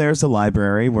 well, over there's the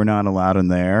library. We're not allowed in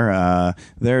there.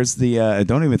 There's the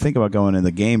don't even think about going in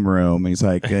the game room. And he's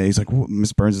like,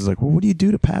 Mr. Burns is like, well, what do you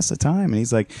do to pass the time? And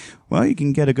he's like, well, you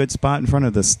can get a good spot in front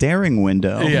of the staring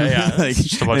window. Yeah. Like,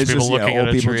 just a bunch of people looking at old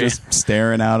a people tree. just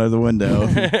staring out of the window.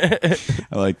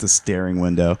 I like the staring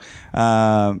window.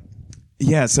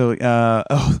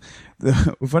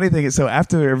 The funny thing is, so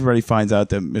after everybody finds out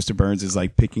that Mr. Burns is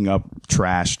like picking up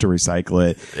trash to recycle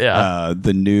it,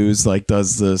 the news like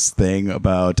does this thing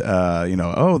about,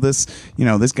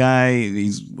 this guy,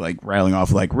 he's like rattling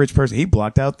off like rich person. He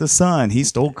blocked out the sun. He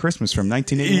stole Christmas from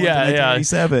 1981 to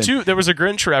 1987. There was a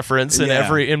Grinch reference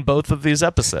in both of these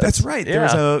episodes. That's right. There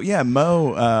was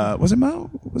Mo. Was it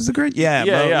Mo? Was the Grinch?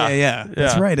 Yeah.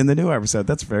 That's right. In the new episode.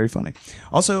 That's very funny.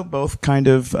 Also, both kind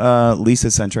of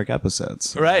Lisa-centric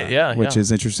episodes. Right. Which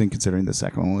is interesting considering the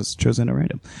second one was chosen at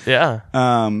random. Yeah.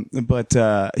 And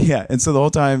so the whole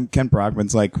time Ken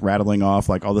Brockman's like rattling off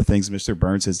like all the things Mr.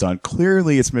 Burns has done.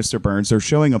 Clearly it's Mr. Burns. They're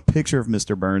showing a picture of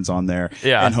Mr. Burns on there.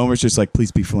 Yeah. And Homer's just like,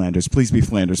 please be Flanders. Please be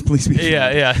Flanders. Please be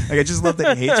Flanders. Yeah. Like I just love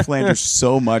that he hates Flanders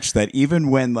so much that even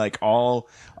when like all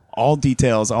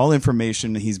details, all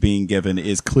information he's being given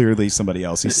is clearly somebody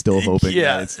else, he's still hoping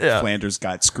that Flanders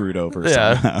got screwed over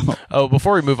somehow. Oh,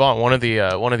 before we move on, one of the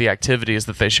activities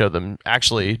that they show them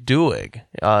actually doing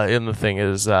in the thing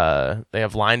is they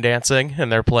have line dancing, and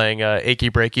they're playing Achy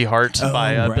Breaky Heart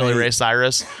by Billy Ray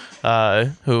Cyrus.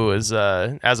 Who is,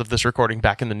 as of this recording,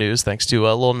 back in the news thanks to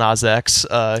Lil Nas X.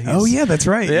 That's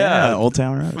right. Yeah, Old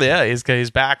Town Road. Yeah,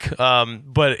 he's back.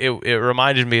 But it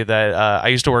reminded me that I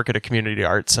used to work at a community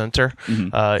arts center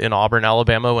in Auburn,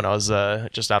 Alabama, when I was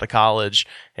just out of college,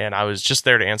 and I was just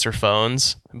there to answer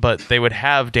phones. But they would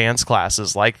have dance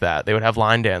classes like that. They would have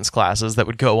line dance classes that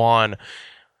would go on,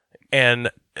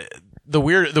 and the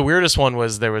weirdest one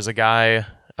was there was a guy.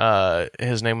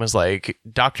 His name was like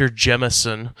Dr.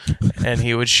 Jemison, and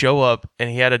he would show up and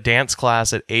he had a dance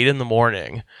class at 8 a.m,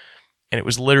 and it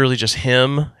was literally just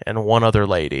him and one other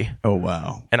lady. Oh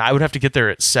wow! And I would have to get there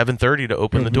at 7:30 to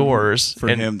open the doors for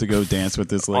him to go dance with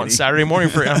this lady on Saturday morning.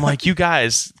 I'm like, you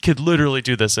guys could literally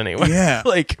do this anyway. Yeah.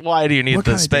 Like, why do you need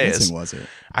this space? Dancing was it?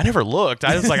 I never looked.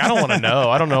 I was like, I don't want to know.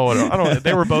 I don't know.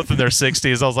 They were both in their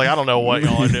 60s. I was like, I don't know what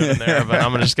y'all are doing there, but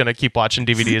I'm just gonna keep watching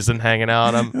DVDs and hanging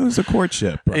out. It was a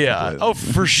courtship. Probably. Yeah. Oh,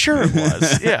 for sure it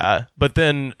was. Yeah. But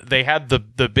then they had the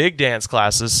big dance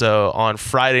classes. So on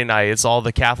Friday nights, all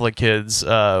the Catholic kids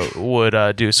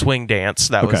would do swing dance.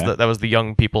 That was the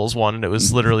young people's one, and it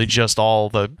was literally just all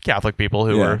the Catholic people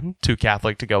who were too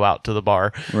Catholic to go out to the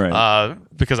bar. Right.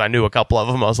 Because I knew a couple of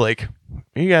them. I was like,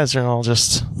 you guys are all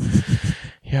just.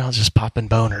 I'll just popping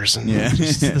boners, and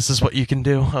this is what you can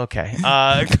do. Okay.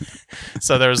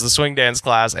 So there was the swing dance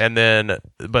class, and then,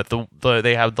 but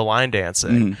they have the line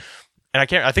dancing, and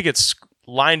I think it's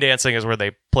line dancing is where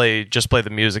they play the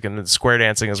music, and then square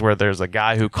dancing is where there's a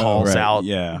guy who calls out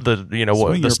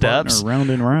the steps, round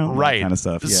and round, right, kind of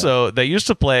stuff. Yeah. So they used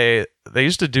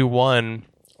to do one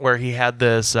where he had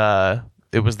this.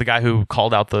 It was the guy who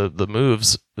called out the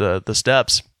moves, the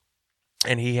steps,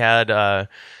 and he had.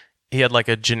 he had like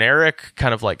a generic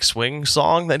kind of like swing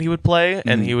song that he would play,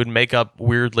 and he would make up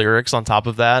weird lyrics on top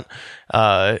of that.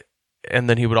 And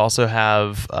then he would also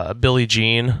have Billie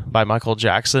Jean by Michael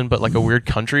Jackson, but like a weird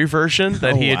country version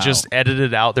that he had just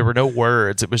edited out. There were no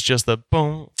words. It was just the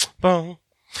boom, boom.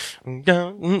 And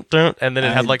then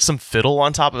it had like some fiddle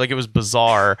on top of it. Like, it was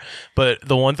bizarre. But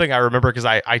the one thing I remember, because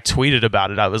I tweeted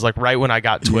about it, I was like right when I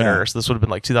got Twitter, so this would have been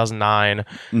like 2009. It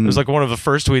was like one of the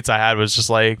first tweets I had was just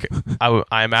like,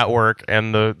 I'm at work,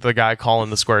 and the guy calling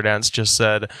the square dance just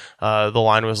said, the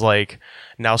line was like,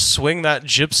 "Now swing that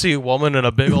gypsy woman in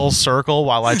a big old circle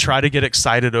while I try to get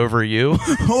excited over you."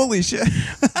 Holy shit.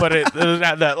 But it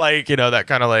had that like, that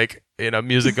kind of like,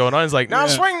 music going on. It's like, "Now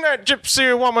swing that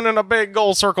gypsy woman in a big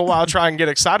gold circle while I try and get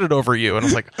excited over you." And I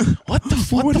was like, what the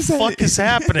fuck is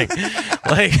happening?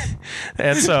 Like,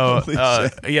 and so,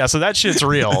 so that shit's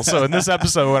real. So in this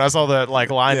episode, when I saw that like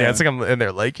line dancing, and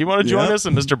they're like, "You want to join us?"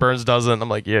 And Mr. Burns doesn't. I'm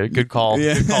like, yeah, good call.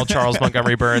 Good call, Charles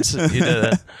Montgomery Burns. You did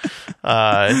it.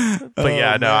 But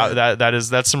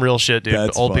that's some real shit, dude.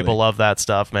 That's Old funny. people love that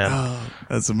stuff, man. Oh,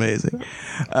 that's amazing.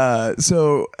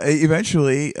 So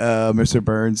eventually, Mr.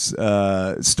 Burns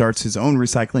starts his own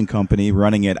recycling company,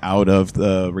 running it out of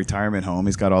the retirement home.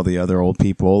 He's got all the other old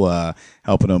people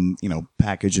helping him,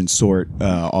 package and sort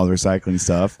all the recycling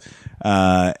stuff.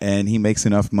 And he makes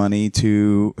enough money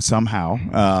to somehow,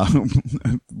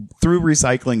 through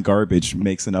recycling garbage,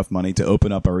 makes enough money to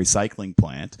open up a recycling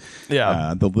plant.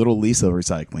 Yeah. The Little Lisa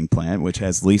recycling plant, which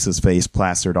has Lisa's face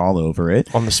plastered all over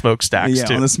it. On the smokestacks,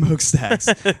 too. On the smokestacks.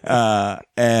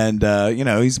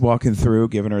 He's walking through,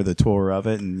 giving her the tour of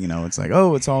it. And, it's like,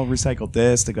 oh, it's all recycled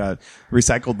this. They got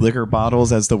recycled liquor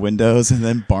bottles as the windows. And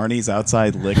then Barney's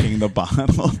outside licking the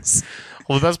bottles.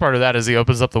 Well, the best part of that is he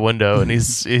opens up the window and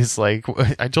he's like,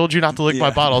 "I told you not to lick my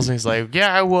bottles." And he's like,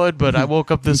 "Yeah, I would, but I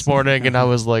woke up this morning and I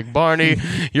was like, Barney,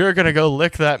 you're going to go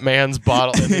lick that man's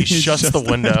bottle." And he shuts the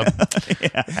window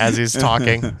as he's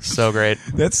talking. So great.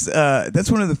 That's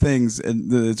one of the things,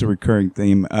 and it's a recurring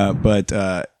theme, but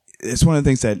it's one of the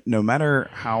things that no matter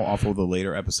how awful the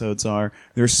later episodes are,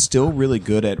 they're still really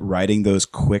good at writing those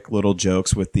quick little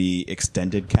jokes with the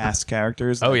extended cast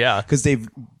characters. Oh, yeah. Because they've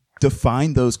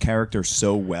defined those characters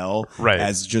so well right.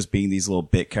 as just being these little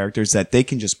bit characters that they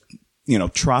can just,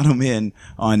 trot them in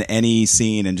on any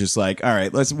scene and just like, all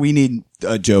right, we need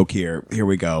a joke here. Here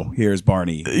we go. Here's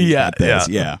Barney. Yeah.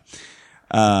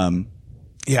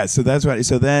 So that's right.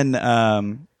 So then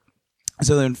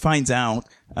finds out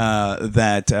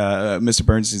that Mr.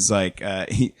 Burns is like,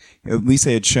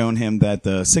 Lisa had shown him that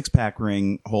the 6-pack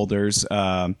ring holders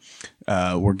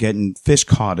were getting fish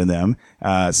caught in them.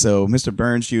 So Mr.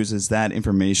 Burns uses that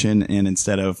information, and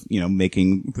instead of,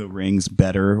 making the rings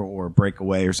better or break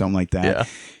away or something like that,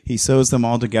 he sews them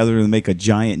all together to make a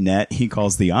giant net he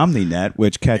calls the Omni Net,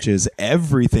 which catches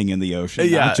everything in the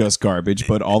ocean, not just garbage,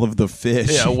 but all of the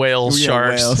fish. Yeah, whales,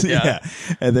 sharks. Whales,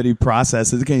 And then he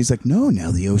processes it again. He's like, no,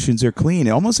 now the oceans are clean.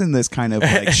 Almost in this kind of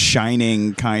like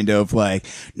shining kind of like,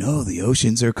 no, the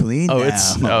oceans are clean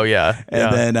now.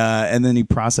 And then he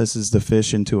processes the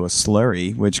fish into a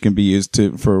slurry, which can be used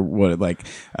for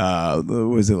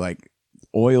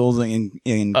oils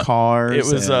in cars.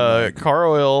 It was car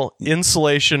oil,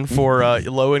 insulation for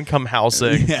low-income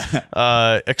housing,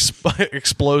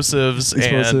 explosives,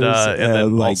 and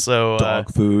then like also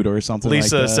dog food or something.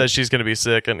 Lisa like that. says she's going to be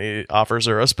sick, and he offers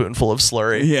her a spoonful of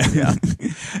slurry.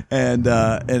 And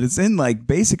it's in like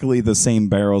basically the same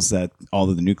barrels that all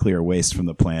of the nuclear waste from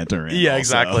the plant are in. Yeah,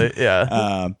 exactly.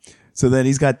 Yeah. So then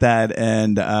he's got that,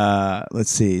 and let's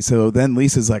see. So then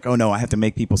Lisa's like, "Oh no, I have to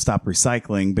make people stop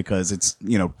recycling because it's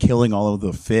killing all of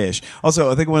the fish."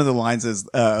 Also, I think one of the lines is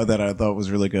that I thought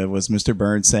was really good was Mr.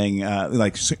 Burns saying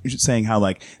saying how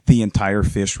like the entire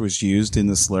fish was used in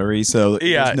the slurry, so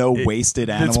there's no wasted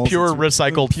animals. It's pure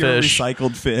recycled fish.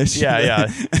 Recycled fish.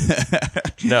 Yeah.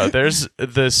 No, there's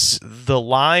the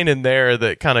line in there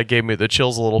that kind of gave me the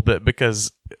chills a little bit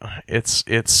because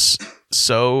it's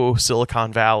so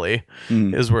Silicon Valley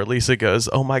is where Lisa goes,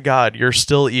 "Oh my God, you're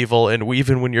still evil, and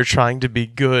even when you're trying to be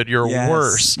good, you're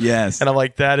worse." Yes. And I'm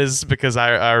like, that is because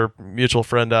our mutual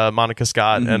friend Monica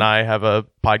Scott and I have a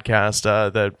podcast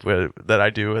that I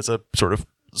do as a sort of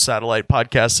satellite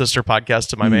podcast, sister podcast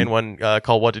to my main one,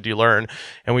 called What Did You Learn?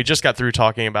 And we just got through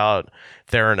talking about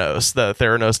Theranos, the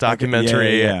Theranos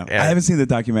documentary. Yeah. I haven't seen the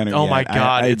documentary Oh yet. my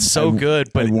God, it's so good.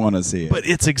 But I want to see it. But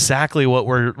it's exactly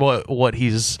what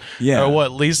he's or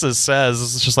what Lisa says.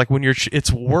 It's just like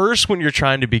it's worse when you're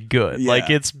trying to be good. Yeah. Like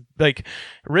it's like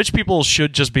rich people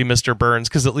should just be Mr. Burns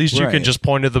because at least you can just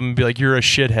point at them and be like, "You're a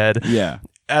shithead." Yeah.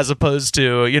 as opposed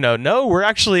to, no, we're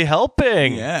actually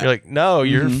helping. Yeah. You're like, no,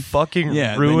 you're fucking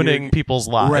ruining people's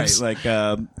lives. Right.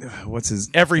 Like, what's his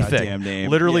everything? goddamn name?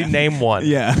 Literally name one.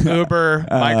 Yeah. Uber,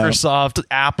 Microsoft,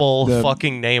 Apple,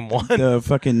 fucking name one. The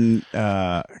fucking,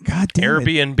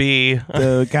 Airbnb.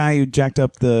 The guy who jacked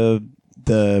up the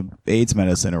AIDS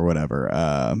medicine or whatever.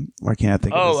 Why can't I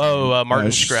think of his name?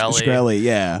 Martin Shkreli. Shkreli,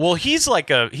 yeah. Well, he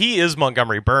is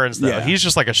Montgomery Burns though. Yeah. He's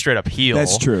just like a straight up heel.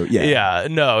 That's true. Yeah. Yeah.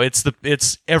 No, it's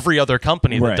every other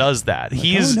company that does that. Like,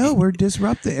 He's we're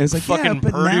disrupting. It's like fucking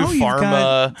but Purdue now you've Pharma,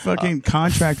 got fucking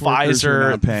contract workers who are Pfizer.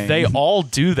 not paying. They all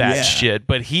do that Yeah. shit.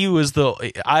 But he was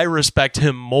I respect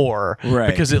him more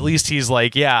because at least he's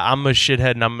like, yeah, I'm a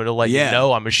shithead and I'm gonna let you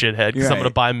know I'm a shithead because I'm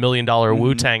gonna buy $1 million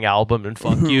Wu-Tang album and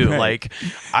fuck you. Like,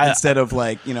 instead of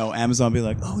like, Amazon be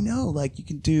like, oh no, like you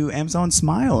can do Amazon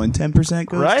Smile and 10%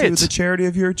 goes to the charity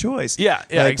of your choice. Yeah,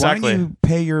 like, exactly. Why don't you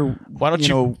pay your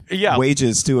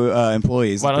wages to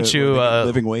employees? Why don't you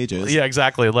living wages? Yeah,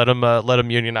 exactly. Let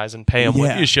them unionize and pay them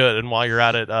what you should. And while you're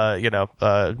at it,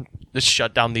 just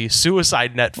shut down the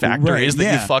suicide net factories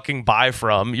that you fucking buy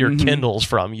from your Kindles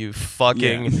from, you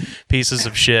fucking pieces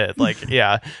of shit. Like,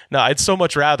 no, I'd so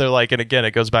much rather like, and again,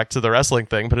 it goes back to the wrestling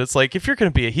thing, but it's like if you're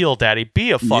gonna be a heel, daddy,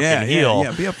 be a fucking heel.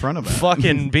 Yeah, be upfront about it.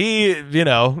 Fucking be, be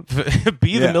the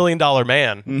 $1 million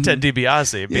man, Ted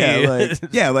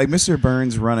DiBiase. Like Mr.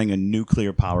 Burns running a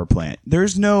nuclear power plant.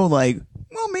 There's no like,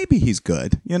 well, maybe he's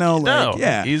good. He's a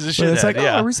shithead. It's like,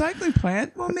 a recycling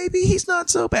plant. Well, maybe he's not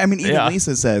so bad. I mean, even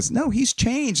Lisa says, no, he's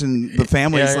changed, and the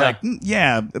family's like,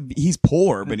 he's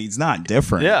poor, but he's not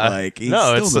different. Yeah, like he's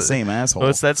still the same asshole. Well,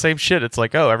 it's that same shit. It's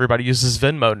like, everybody uses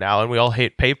Venmo now, and we all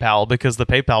hate PayPal because the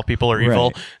PayPal people are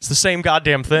evil. Right. It's the same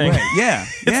goddamn thing. Right. Yeah,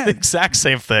 it's the exact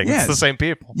same thing. It's the same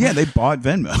people. Yeah, they bought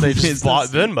Venmo. They just bought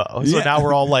Venmo. So now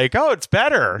we're all like, oh, it's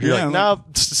better. You're like, no,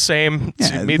 it's the same.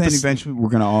 Yeah, then eventually we're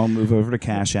gonna all move over to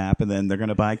Cash App, and then they're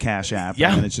gonna buy Cash App.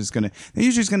 Yeah, and they're just gonna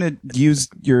use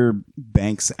your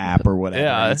bank's app or whatever.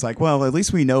 Yeah, and it's like, well, at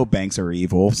least we know banks are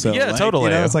evil. So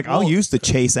totally. It's like, I'll use the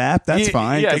Chase app. That's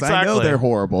fine because I know they're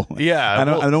horrible. Yeah,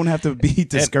 I don't have to be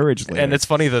discouraged. And it's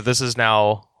funny that this is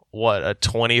now a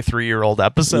 23-year-old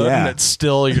episode, and it's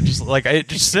still, you're just like, it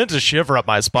just sent a shiver up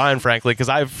my spine, frankly, because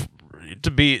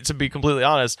to be completely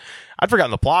honest, I'd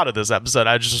forgotten the plot of this episode.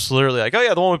 I just literally like, oh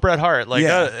yeah, the one with Bret Hart. Like,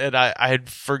 and I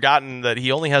had forgotten that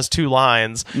he only has 2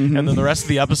 lines, and then the rest of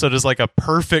the episode is like a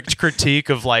perfect critique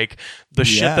of like the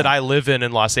shit that I live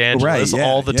in Los Angeles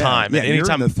all the time. Yeah, and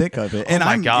anytime, you're in the thick of it. And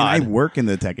I work in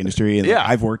the tech industry, and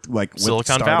I've worked like with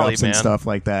Silicon startups Valley, and stuff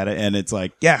like that. And it's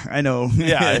like, I know.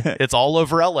 It's all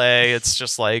over LA. It's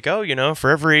just like, for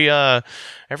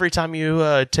every time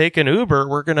you take an Uber,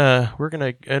 we're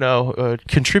gonna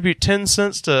contribute 10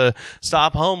 cents to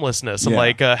stop homelessness. I'm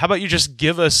like, how about you just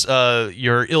give us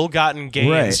your ill-gotten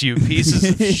gains, you pieces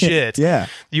of shit.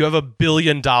 You have $1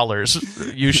 billion.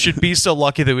 You should be so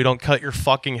lucky that we don't cut your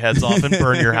fucking heads off and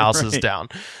burn your houses down.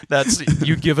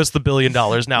 You give us the $1 billion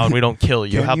now and we don't kill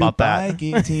you. How about that? Buy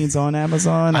guillotines on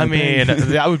Amazon? I mean,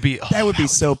 that would be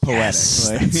so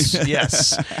poetic.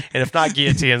 Yes. And if not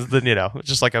guillotines, then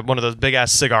just like one of those big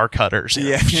ass cigar cutters.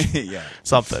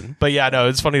 Something. But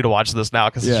it's funny to watch this now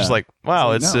because it's just like,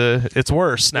 wow, it's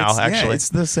worse now. Actually, it's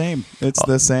the same. It's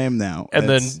the same now. And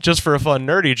then just for a fun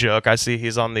nerdy joke, I see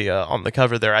he's on the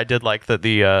cover there. I did like that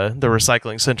the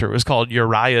recycling center was called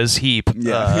Uriah's Heap,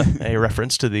 a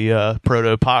reference to the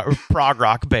proto prog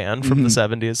rock band from the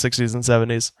 70s, 60s, and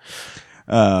 70s.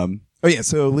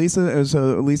 So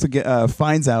Lisa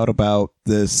finds out about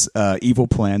this evil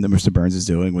plan that Mr. Burns is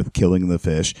doing with killing the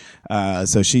fish.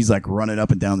 So she's like running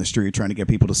up and down the street trying to get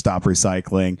people to stop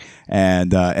recycling,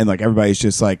 and like everybody's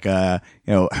just like, I'm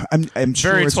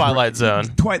sure very it's Twilight Zone.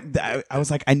 I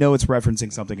was like, I know it's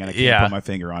referencing something, and I can't put my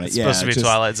finger on it. It's supposed to be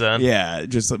Twilight Zone. Yeah,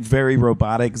 just a very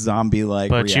robotic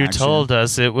zombie-like. But reaction. You told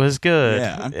us it was good.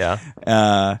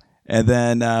 Yeah. And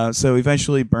then, so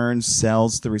eventually Burns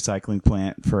sells the recycling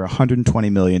plant for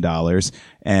 $120 million.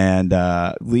 And,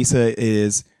 Lisa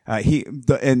is,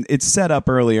 and it's set up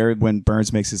earlier when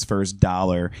Burns makes his first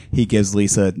 $1, he gives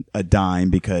Lisa a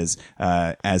dime because,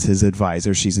 as his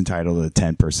advisor, she's entitled to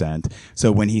 10%.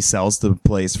 So when he sells the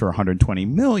place for $120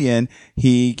 million,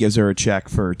 he gives her a check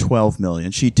for $12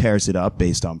 million. She tears it up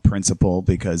based on principle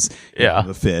because of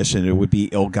the fish, and it would be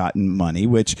ill-gotten money,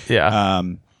 which,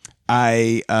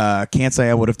 I can't say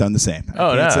I would have done the same.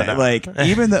 No. Like,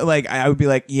 even though, like, I would be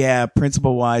like, yeah,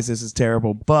 principle wise, this is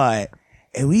terrible, but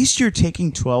at least you're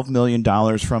taking $12 million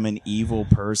from an evil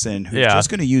person who's just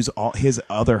going to use all his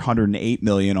other $108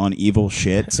 million on evil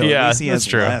shit. So at least he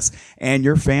has less. And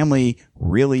your family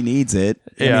really needs it.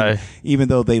 I mean, even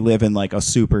though they live in like a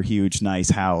super huge, nice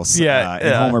house.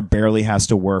 And Homer barely has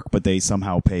to work, but they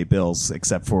somehow pay bills,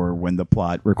 except for when the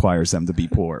plot requires them to be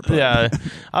poor. But.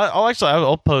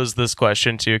 I'll pose this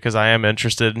question too, because I am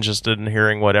interested in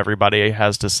hearing what everybody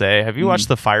has to say. Have you watched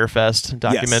the Firefest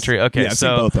documentary? Yes. Okay, I've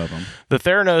seen both of them. The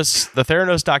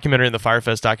Theranos documentary and the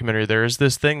Firefest documentary, there is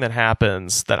this thing that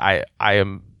happens that I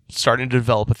am starting to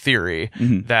develop a theory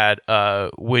that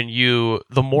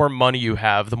the more money you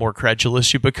have, the more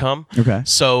credulous you become. Okay.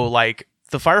 So like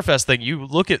the Firefest thing, you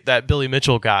look at that Billy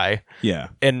Mitchell guy,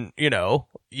 and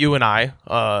you and I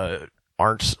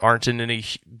aren't in any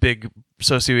big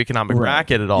socioeconomic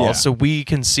bracket at all, so we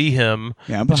can see him.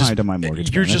 I'm behind on my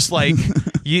mortgage. You're just like,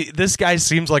 this guy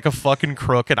seems like a fucking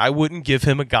crook, and I wouldn't give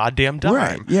him a goddamn dime.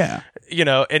 Right? Yeah.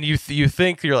 And you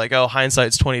think you're like, oh,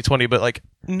 hindsight's 20/20, but like,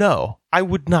 no, I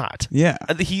would not. Yeah.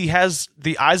 He has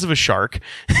the eyes of a shark.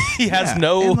 He has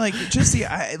no, and like just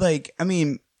I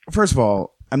mean, first of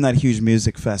all, I'm not a huge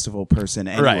music festival person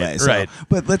anyway. Right.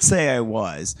 But let's say I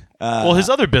was. Well, his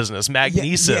other business,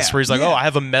 Magnesis, where he's like, oh, I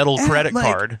have a metal credit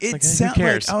card. It who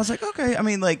cares? I was like, okay. I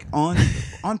mean, like on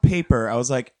paper, I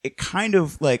was like, it kind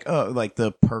of like, oh, like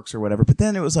the perks or whatever. But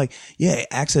then it was like,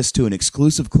 access to an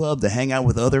exclusive club to hang out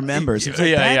with other members. It's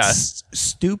like, that's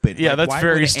stupid. Yeah, like, that's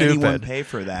very stupid. Why would anyone pay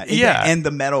for that? Yeah. And the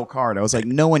metal card. I was like,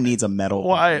 no one needs a metal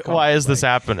card. Why is this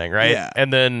happening, right? Yeah.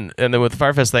 And then with the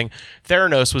Firefest thing,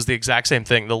 Theranos was the exact same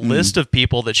thing. The list of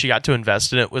people that she got to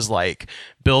invest in it was like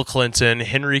Bill Clinton,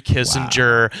 Henry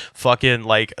Kissinger, fucking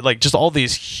like just all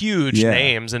these huge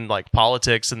names in like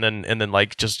politics, and then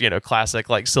like just classic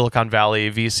like Silicon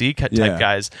Valley VC type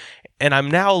guys. And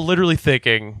I'm now literally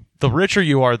thinking, the richer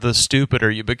you are, the stupider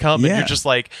you become. And you're just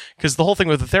like, because the whole thing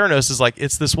with the Theranos is like,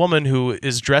 it's this woman who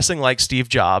is dressing like Steve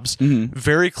Jobs,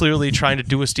 very clearly trying to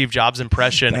do a Steve Jobs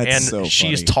impression, and so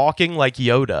she's talking like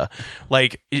Yoda.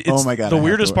 Like, it's, oh my God, the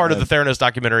weirdest part of the Theranos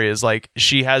documentary is like,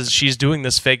 she's doing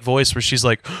this fake voice where she's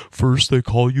like, first they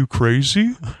call you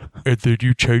crazy, and then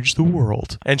you change the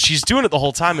world. And she's doing it the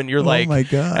whole time, and you're like, oh my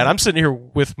God. And I'm sitting here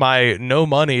with my no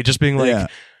money, just being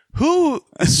like, who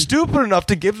is stupid enough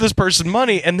to give this person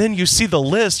money? And then you see the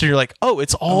list and you're like, oh,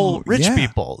 it's all rich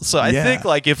people. So I think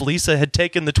like if Lisa had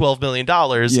taken the $12 million,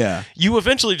 you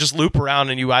eventually just loop around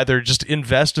and you either just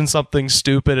invest in something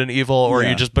stupid and evil, or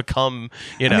you just become,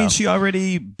 I mean, she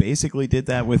already basically did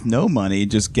that with no money,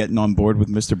 just getting on board with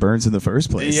Mr. Burns in the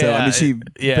first place. So I mean, she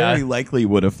very likely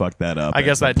would have fucked that up. I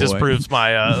guess that disproves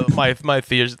my my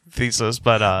thesis,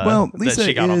 but well, Lisa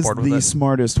she got is on board with the it.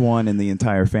 Smartest one in the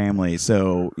entire family.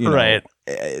 So right.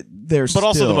 There's but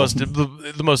also still...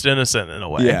 the most innocent in a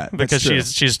way, because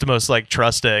she's the most like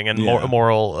trusting and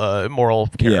moral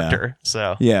character.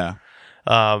 So so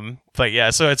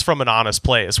it's from an honest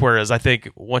place. Whereas I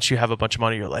think once you have a bunch of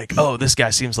money, you're like, oh, this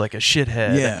guy seems like a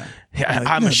shithead.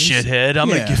 I'm a shithead. I'm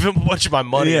gonna give him a bunch of my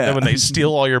money. And then when they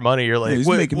steal all your money, you're like, he's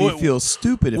making me feel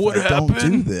stupid if I don't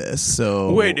do this.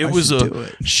 So wait,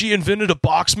 she invented a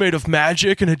box made of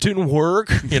magic and it didn't work.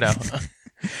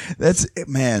 That's it,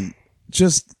 man.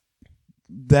 Just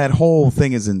that whole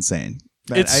thing is insane.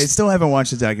 I still haven't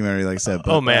watched the documentary, like I said.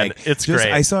 But it's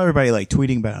great. I saw everybody like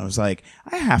tweeting about it. I was like,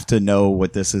 I have to know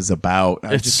what this is about.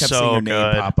 I just kept seeing her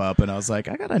name pop up, and I was like,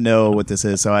 I gotta know what this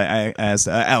is. So I asked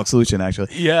Alex Luchin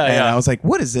actually. I was like,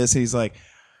 what is this? And he's like,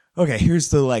 okay, here's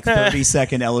the like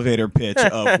 30-second elevator pitch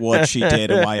of what she did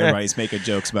and why everybody's making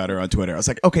jokes about her on Twitter. I was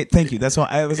like, okay, thank you. That's why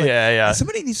I was like,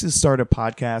 somebody needs to start a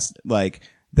podcast like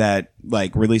that,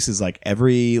 like releases like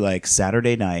every like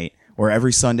Saturday night or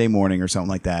every Sunday morning or something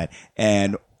like that,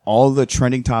 and all the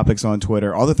trending topics on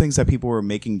Twitter, all the things that people were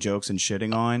making jokes and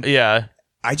shitting on.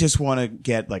 I just want to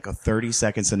get like a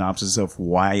 30-second synopsis of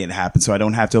why it happened, so I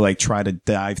don't have to like try to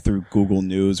dive through Google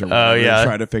News or whatever and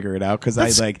try to figure it out, because I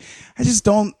just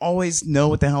don't always know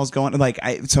what the hell's going on. Like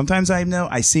sometimes I know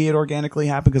I see it organically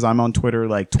happen because I'm on Twitter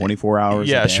like 24 hours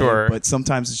a day, but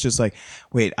sometimes it's just like,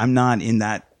 wait, I'm not in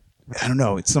that. I don't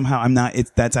know. It's somehow I'm not.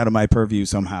 That's out of my purview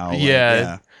somehow.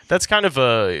 That's kind of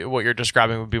what you're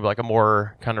describing would be like a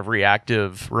more kind of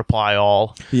reactive reply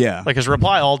all. Like his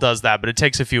reply all does that, but it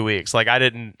takes a few weeks. Like I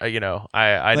didn't, I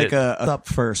like did up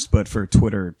first, but for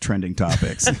Twitter trending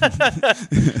topics.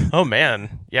 Oh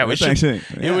man, we should. Actually,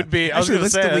 it would be.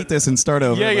 Let's delete this and start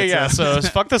over. So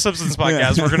fuck the Simpsons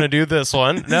podcast. We're gonna do this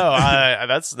one. No,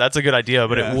 that's a good idea,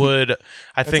 but it would,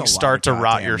 I think, start to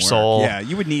rot your soul. Yeah,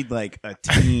 you would need like a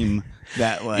team.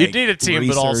 That like you'd need a team,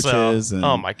 but also,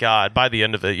 oh my God, by the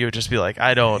end of it, you would just be like,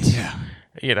 I don't.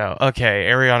 okay,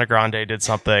 Ariana Grande did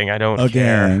something. I don't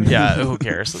care. Yeah, who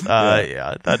cares?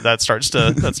 That starts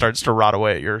to rot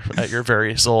away at your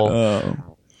very soul.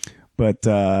 But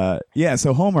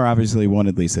so Homer obviously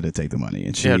wanted Lisa to take the money,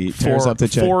 and she tears up the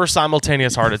check. 4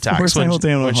 simultaneous heart attacks when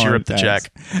she ripped the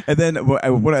check. And then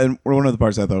one of the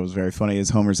parts I thought was very funny is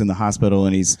Homer's in the hospital,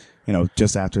 and he's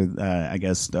just after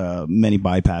many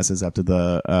bypasses after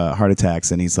the heart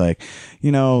attacks, and he's like,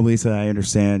 Lisa, I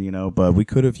understand, but we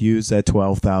could have used that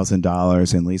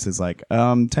 $12,000, and Lisa's like,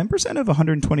 10% of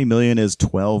 $120 million is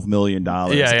 $12 million.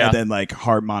 And then like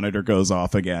heart monitor goes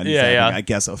off again. I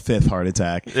guess a 5th heart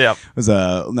attack. Yeah. It was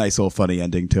a nice little funny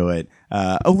ending to it.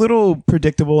 A little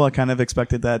predictable. I kind of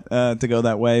expected that to go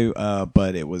that way,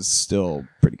 but it was still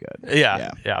pretty good.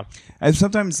 Yeah. And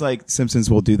sometimes like Simpsons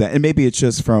will do that, and maybe it's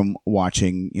just from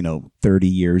watching 30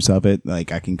 years of it.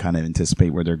 Like I can kind of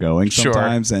anticipate where they're going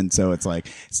sometimes, and so it's like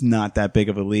it's not that big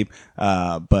of a leap,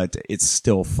 but it's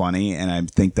still funny, and I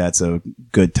think that's a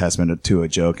good testament to a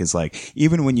joke. Is like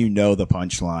even when you know the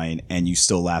punchline and you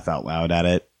still laugh out loud at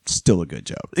it, still a good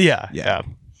joke. Yeah.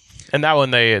 And that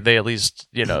one, they at least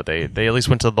they at least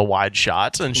went to the wide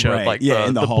shots and showed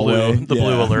the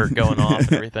blue alert going off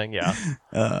and everything. Yeah.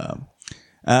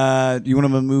 Do you want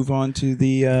to move on to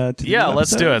the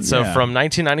let's do it. So from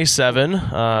 1997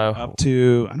 up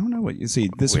to I don't know what you see.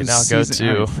 This we was now season,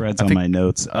 go to Fred's on my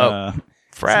notes.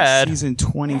 Fred, season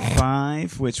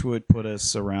 25, which would put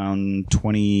us around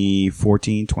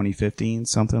 2014, 2015,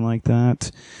 something like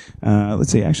that.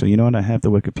 Let's see. Actually, you know what? I have the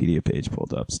Wikipedia page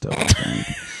pulled up still. I think.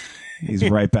 He's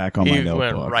right back on my notebook.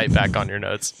 He went right back on your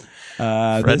notes.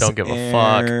 Fred don't give a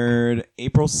fuck.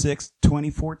 April 6th,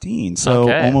 2014.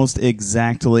 So almost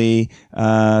exactly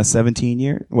 17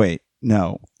 years. Wait,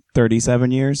 no.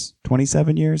 37 years?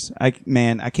 27 years? I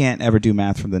can't ever do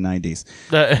math from the 90s.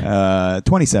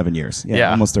 27 years.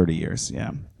 Yeah, almost 30 years. Yeah.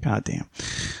 God damn.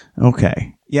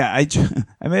 Okay. Yeah,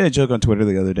 I made a joke on Twitter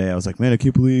the other day. I was like, man, I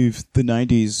can't believe the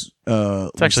 90s.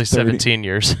 It's actually 17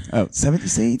 years. Oh,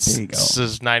 78? There you go. This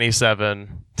is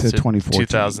 97 to 2014.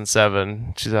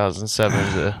 2007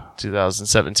 to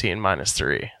 2017 minus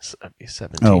 3. So that'd be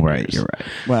 17 Oh, right. years. You're right.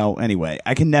 Well, anyway,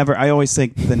 I always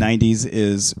think the 90s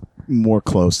is more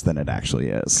close than it actually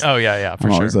is. Oh, yeah, for sure.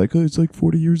 I'm always like, it's like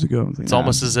 40 years ago. Like, it's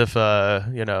almost as if,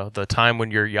 the time when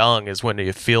you're young is when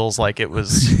it feels like it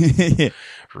was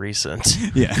recent.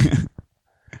 Yeah.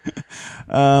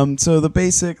 So the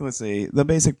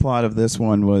basic plot of this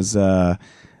one was,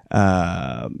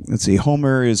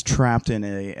 Homer is trapped in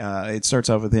it starts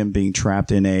off with him being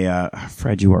trapped in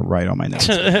Fred, you are right on my notes.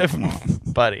 Come on.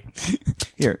 Buddy.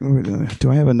 Here,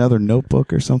 do I have another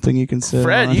notebook or something you can sit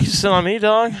Fred, on? you can sit on me,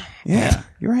 dog. Yeah.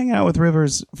 You're hanging out with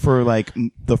Rivers for like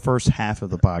the first half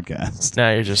of the podcast.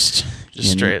 Now you're just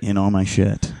straight. In all my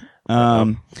shit.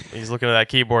 He's looking at that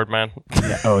keyboard, man.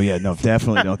 Yeah. Oh, yeah. No,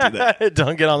 definitely don't do that.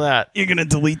 Don't get on that. You're going to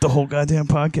delete the whole goddamn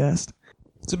podcast.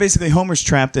 So basically, Homer's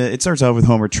trapped. It starts off with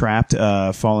Homer trapped,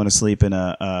 falling asleep in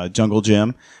a jungle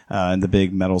gym in the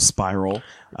big metal spiral.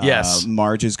 Yes.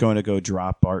 Marge is going to go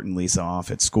drop Bart and Lisa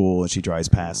off at school, and she drives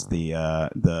past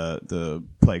the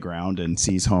playground and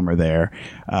sees Homer there.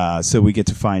 So we get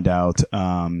to find out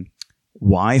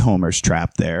why Homer's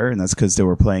trapped there, and that's because they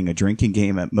were playing a drinking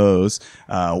game at Moe's,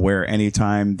 where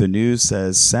anytime the news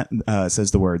says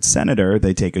the word senator,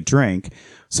 they take a drink.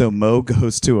 So Moe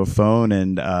goes to a phone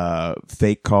and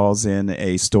fake calls in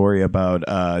a story about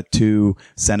two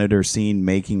senators seen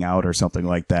making out or something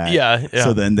like that. Yeah.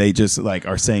 So then they just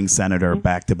are saying senator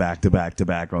back to back to back to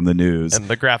back on the news. And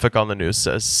the graphic on the news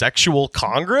says "Sexual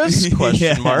Congress?"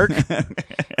 question mark,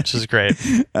 which is great.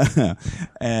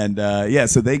 And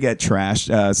so they get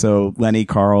trashed. So Lenny,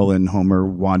 Carl, and Homer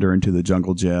wander into the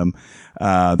jungle gym.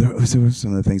 There were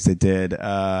some of the things they did.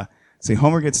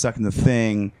 Homer gets stuck in the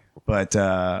thing. But,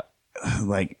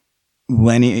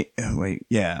 Lenny,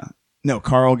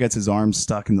 Carl gets his arms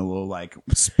stuck in the little,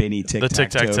 spinny tic-tac-toe. The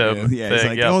tic-tac-toe thing. Yeah, it's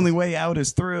the only way out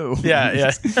is through.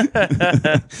 Yeah.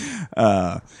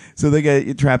 So they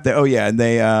get trapped there. Oh, yeah, and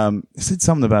they said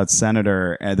something about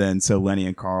Senator, and then so Lenny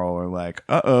and Carl are like,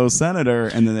 uh-oh, Senator,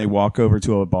 and then they walk over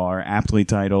to a bar, aptly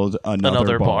titled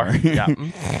Another Bar.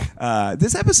 Yeah.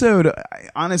 This episode,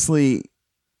 honestly...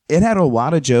 It had a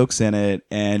lot of jokes in it,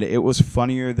 and it was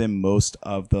funnier than most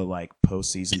of the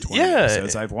post-season 20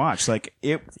 episodes I've watched.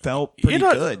 It felt pretty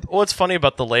good. What's funny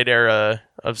about the late era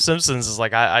of Simpsons is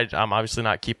I'm obviously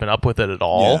not keeping up with it at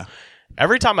all. Yeah.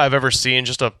 Every time I've ever seen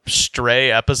just a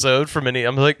stray episode from any,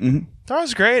 I'm like, that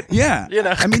was great. Yeah.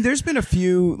 I mean, there's been a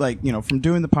few, from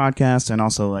doing the podcast, and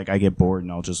also, I get bored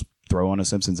and I'll just throw on a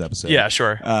Simpsons episode. Yeah,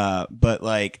 sure. But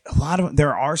like a lot of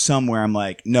there are some where I'm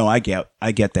like, no, I get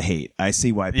the hate. I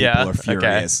see why people are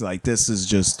furious. Okay. Like this is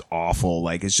just awful.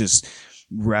 Like it's just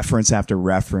reference after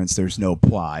reference. There's no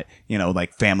plot.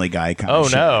 Like Family Guy kind of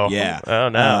shit. No. Yeah. Oh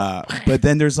no. But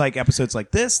then there's like episodes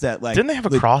like this that like didn't they have a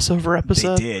crossover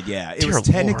episode? They did. Yeah. It was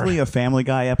technically a Family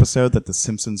Guy episode that the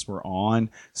Simpsons were on,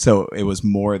 so it was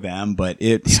more them. But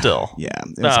it still, it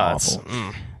was awful.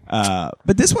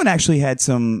 But this one actually had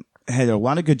a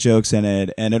lot of good jokes in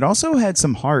it, and it also had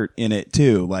some heart in it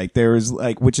too. Like there was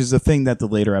which is the thing that the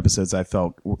later episodes I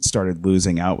felt started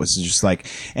losing out, was just like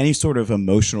any sort of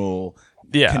emotional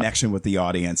connection with the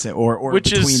audience or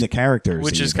between the characters,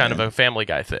 which is kind of a Family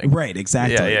Guy thing, right?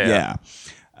 Exactly. Yeah.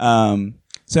 So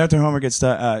after Homer gets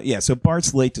so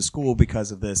Bart's late to school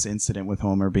because of this incident with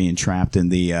Homer being trapped in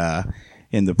the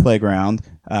playground.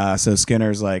 So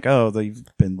Skinner's like, oh, they've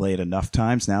been late enough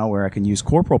times now where I can use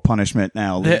corporal punishment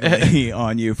now legally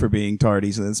on you for being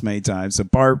tardy so this many times. So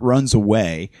Bart runs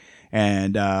away.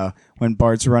 And when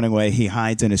Bart's running away, he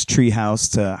hides in his treehouse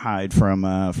to hide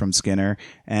from Skinner.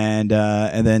 And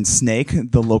then Snake,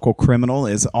 the local criminal,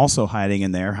 is also hiding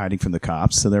in there, hiding from the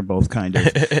cops. So they're both kind of,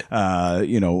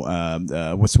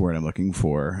 what's the word I'm looking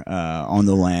for? On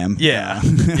the lam. Yeah.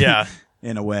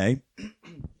 In a way.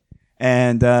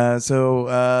 And so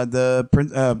not the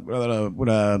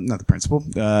principal,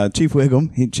 Chief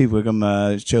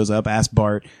Wiggum shows up, asks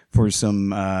Bart for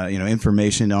some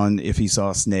information on if he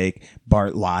saw Snake.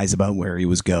 Bart lies about where he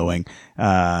was going,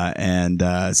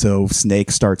 and so Snake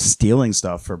starts stealing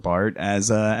stuff for Bart as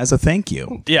a thank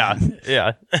you. Yeah.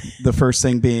 The first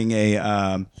thing being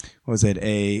a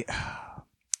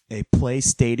play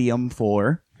stadium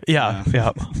floor.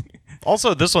 Yeah.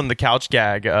 Also, this one, the couch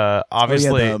gag,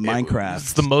 obviously, the Minecraft.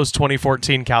 It's the most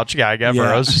 2014 couch gag ever.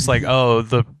 Yeah. I was just like,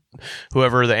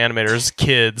 whoever the animator's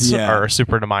kids are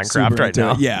super into Minecraft right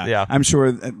now. Yeah. I'm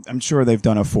sure they've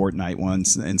done a Fortnite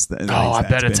once. Instead. I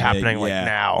bet it's happening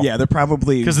now. Yeah, they're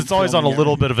probably because it's always on a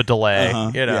little bit of a delay.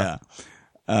 Yeah.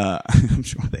 I'm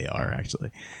sure they are actually.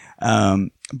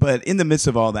 But in the midst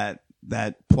of all that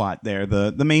plot there,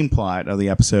 the main plot of the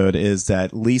episode is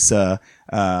that Lisa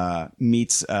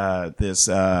meets this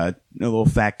little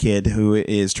fat kid who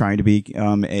is trying to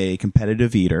become a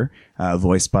competitive eater,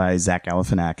 voiced by Zach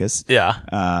Galifianakis. Yeah.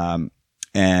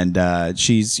 And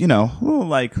she's a little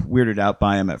like weirded out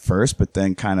by him at first, but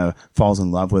then kind of falls in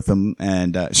love with him,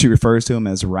 and she refers to him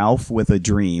as Ralph with a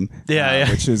dream.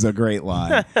 Which is a great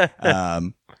line.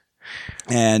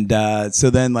 And so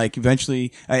then,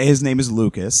 eventually, his name is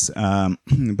Lucas,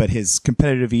 but his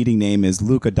competitive eating name is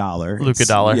Luca Dollar. Luca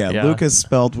Dollar. Yeah, Lucas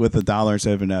spelled with a dollar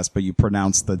instead of an S, but you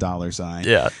pronounce the dollar sign.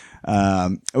 Yeah.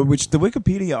 Which the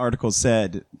Wikipedia article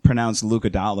said pronounced Luca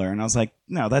Dollar, and I was like,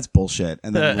 no, that's bullshit.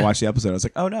 And then we watched the episode, I was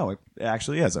like, oh no, it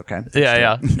actually is. Okay.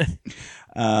 Yeah.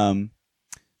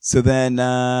 So then,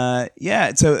 one of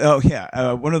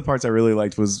the parts I really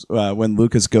liked was when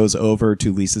Lucas goes over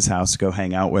to Lisa's house to go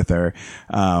hang out with her.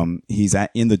 He's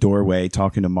in the doorway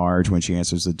talking to Marge when she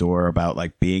answers the door about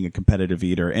being a competitive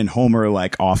eater, and Homer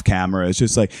off camera is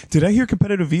just like, "Did I hear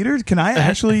competitive eater? Can I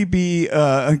actually be?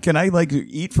 Can I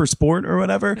eat for sport or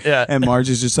whatever?" Yeah. And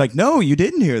Marge is just like, "No, you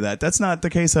didn't hear that. That's not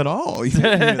the case at all. You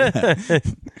didn't hear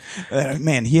that."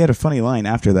 Man, he had a funny line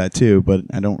after that too, but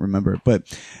I don't remember it. But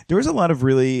there was a lot of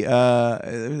really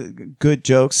good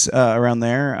jokes around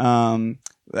there.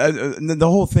 The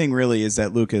whole thing really is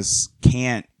that Lucas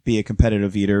can't be a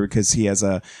competitive eater because he has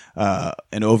an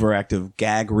overactive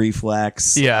gag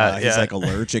reflex. He's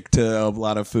allergic to a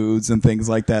lot of foods and things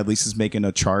like that. Lisa's making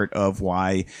a chart of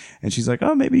why, and she's like,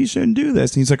 "Oh, maybe you shouldn't do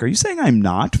this." And he's like, "Are you saying I'm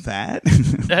not fat?"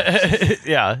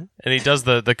 Yeah, and he does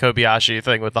the Kobayashi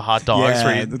thing with the hot dogs,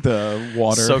 where he the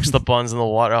water soaks the buns in the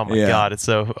water. Oh my god, it's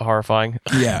so horrifying.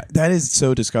 Yeah, that is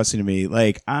so disgusting to me.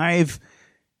 And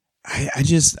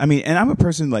I'm a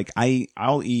person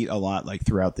I'll eat a lot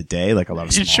throughout the day, a lot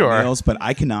of small meals, but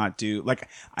I cannot do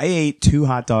I ate 2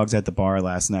 hot dogs at the bar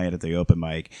last night at the open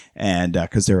mic, and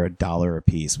because they're $1 a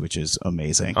piece, which is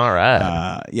amazing. All right.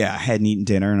 I hadn't eaten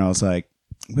dinner, and I was like,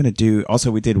 I'm gonna do. Also,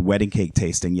 we did wedding cake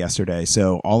tasting yesterday,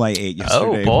 so all I ate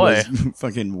yesterday was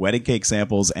fucking wedding cake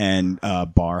samples and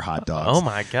bar hot dogs. Oh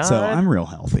my god! So I'm real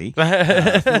healthy,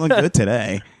 feeling good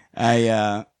today.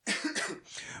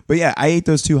 But yeah, I ate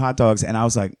those 2 hot dogs, and I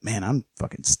was like, man, I'm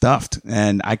fucking stuffed.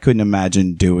 And I couldn't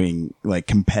imagine doing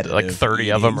competitive 30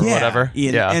 eating. Of them or whatever.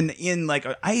 And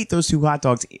I ate those 2 hot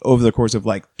dogs over the course of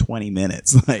 20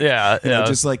 minutes.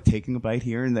 Just taking a bite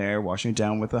here and there, washing it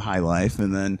down with a High Life,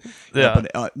 and then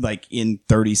in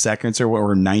 30 seconds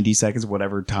or 90 seconds,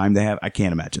 whatever time they have, I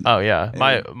can't imagine that. Oh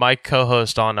yeah, my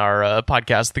co-host on our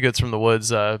podcast, The Goods from the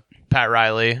Woods, Pat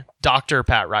Riley, Dr.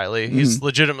 Pat Riley. He's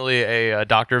legitimately a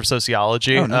doctor of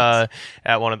sociology at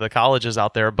one of the colleges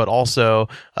out there, but also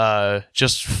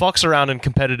just fucks around in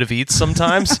competitive eats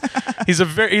sometimes. He's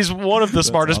one of the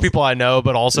smartest people I know,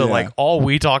 but also like all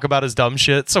we talk about is dumb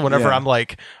shit. So whenever I'm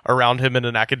like around him in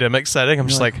an academic setting, I'm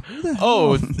just like,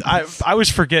 oh, I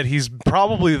always forget he's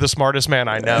probably the smartest man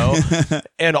I know.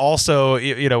 And also,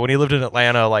 you know, when he lived in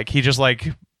Atlanta, like he just like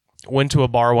went to a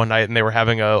bar one night and they were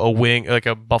having a wing, like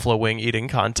a buffalo wing eating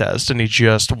contest, and he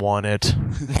just won it.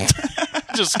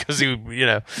 Just because he, you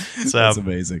know, so that's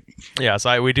amazing. Yeah,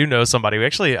 so we do know somebody. We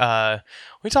actually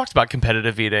we talked about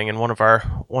competitive eating in one of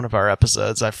our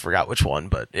episodes. I forgot which one,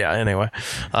 but yeah. Anyway,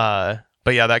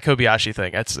 but yeah, that Kobayashi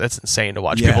thing. That's insane to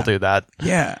watch people do that.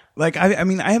 Yeah, like I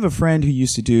mean, I have a friend who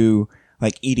used to do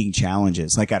like eating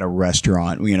challenges, like at a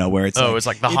restaurant, you know, where it's it's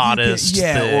like the hottest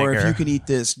thing, or if you can eat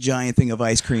this giant thing of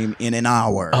ice cream in an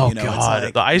hour. Oh, you know, God,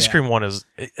 like, the ice cream one is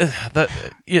that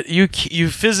you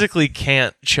physically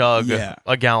can't chug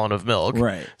a gallon of milk,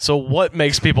 right? So what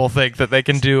makes people think that they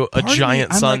can do a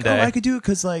giant sundae? Like, I could do it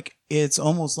because like it's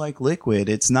almost like liquid.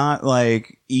 It's not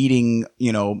like eating,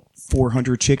 you know,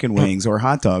 400 chicken wings or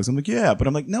hot dogs. I'm like, yeah, but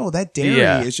I'm like, no, that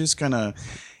dairy is just gonna.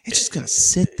 It's just gonna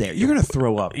sit there. You're gonna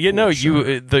throw up. You know,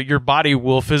 your body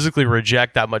will physically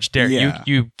reject that much dairy. Yeah.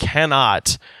 You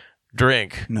cannot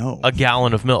drink a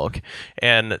gallon of milk,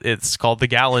 and it's called the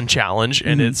Gallon Challenge,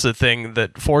 and it's a thing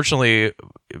that fortunately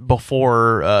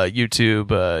before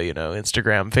YouTube, you know,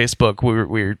 Instagram, Facebook,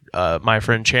 we my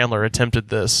friend Chandler attempted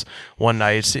this one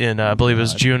night in I believe it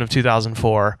was June of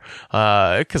 2004,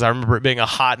 because I remember it being a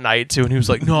hot night too, and he was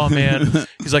like, "No, man,"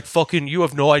 he's like, "Fucking, you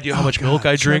have no idea how much milk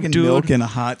I drink, dude." Milk in a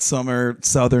hot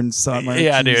southern summer.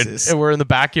 Yeah, Jesus. dude. And we're in the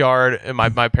backyard, and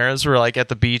my parents were like at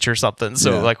the beach or something,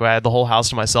 so like I had the whole house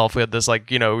to myself. We had this like,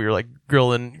 you know, we were like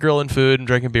grilling food and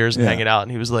drinking beers and hanging out,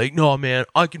 and he was like, "No, man,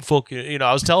 I can fucking," you know,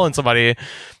 I was telling somebody,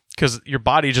 because your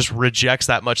body just rejects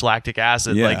that much lactic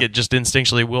acid. Like it just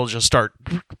instinctually will just start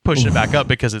pushing it back up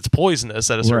because it's poisonous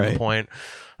at a certain point.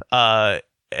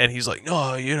 And he's like,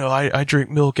 "No, you know, I drink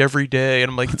milk every day." And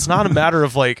I'm like, it's not a matter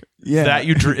of like that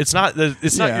you drink. It's not,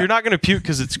 you're not going to puke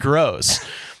because it's gross.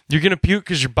 You're going to puke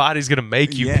because your body's going to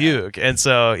make you puke. And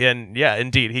so,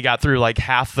 indeed, he got through like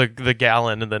half the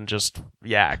gallon and then just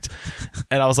yacked.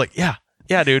 And I was like, yeah,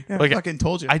 dude. Yeah, like, I fucking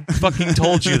told you. I fucking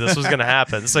told you this was going to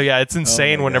happen. So yeah, it's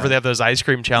insane whenever they have those ice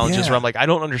cream challenges where I'm like, I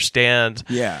don't understand.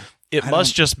 Yeah. It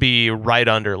must just be right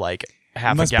under like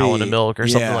half a gallon of milk or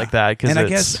something like that. And I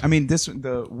guess, I mean,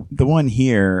 the one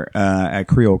here at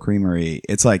Creole Creamery,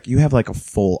 it's like you have like a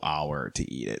full hour to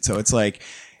eat it. So it's like,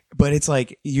 but it's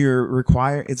like you're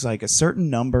required, it's like a certain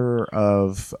number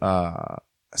of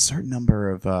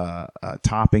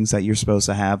toppings that you're supposed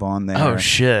to have on there. Oh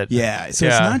shit. Yeah. So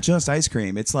it's not just ice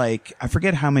cream. It's like, I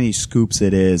forget how many scoops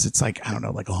it is. It's like, I don't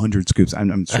know, like 100 scoops.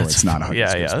 I'm sure it's not 100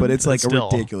 scoops, but it's like a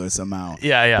ridiculous amount.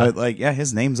 Yeah. But like,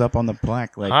 his name's up on the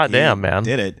plaque. Like, damn, man.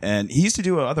 Did it. And he used to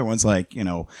do other ones like, you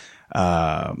know,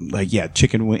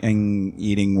 chicken wing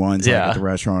eating ones like at the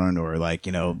restaurant, or like,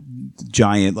 you know,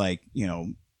 giant, like, you know,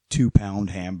 2-pound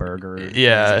hamburger.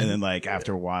 Yeah. And then like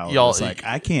after a while, it's like,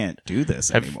 I can't do this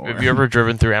anymore. Have you ever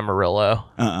driven through Amarillo?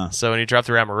 Uh-uh. So when you drive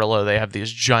through Amarillo, they have these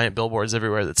giant billboards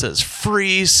everywhere that says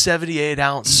free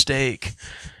 78-ounce steak.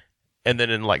 And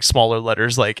then in like smaller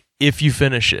letters, like, if you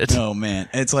finish it. Oh man.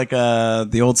 It's like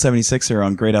the old 76er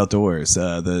on Great Outdoors,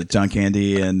 the John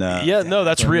Candy and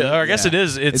that's real. Or I guess it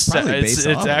is. It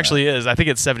actually is. I think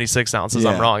it's 76 ounces.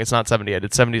 I'm wrong. It's not 78.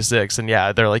 It's 76. And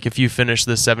yeah, they're like, if you finish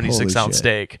this 76-ounce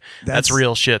steak, that's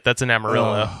real shit. That's in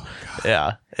Amarillo. Oh,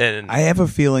 yeah. And I have a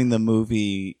feeling the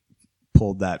movie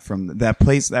pulled that from that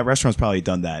place. That restaurant's probably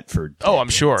done that for decades. I'm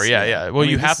sure. Yeah. Well,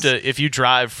 you have to, if you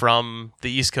drive from the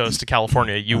East Coast to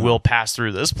California, you will pass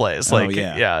through this place. Like,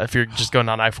 if you're just going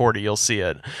down I-40, you'll see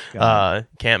it.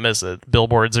 Can't miss it.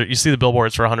 Billboards, you see the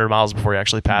billboards for 100 miles before you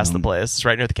actually pass the place. It's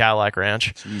right near the Cadillac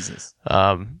Ranch. Jesus.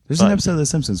 There's an episode of The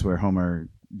Simpsons where Homer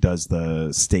does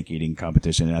the steak eating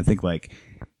competition, and I think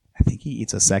he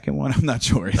eats a second one. I'm not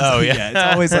sure. Oh yeah.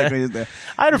 It's always like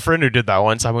I had a friend who did that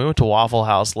one time. We went to Waffle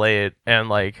House late, and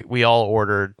like we all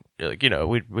ordered, like, you know,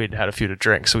 we'd had a few to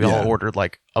drink, so we all ordered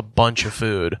like a bunch of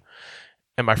food.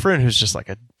 And my friend, who's just like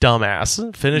a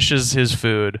dumbass, finishes his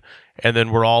food, and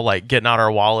then we're all like getting out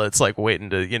our wallets, like waiting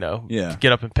to, you know,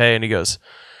 get up and pay. And he goes,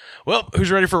 "Well,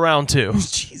 who's ready for round 2?"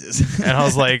 Jesus. And I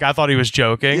was like, I thought he was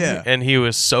joking. Yeah. And he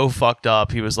was so fucked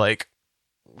up. He was like,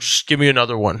 "Just give me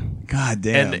another one." God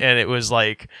damn. And it was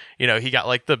like, he got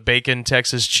like the bacon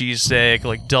Texas cheesesteak,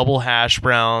 like double hash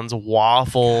browns,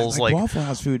 waffles, like Waffle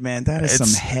House food, man. That is some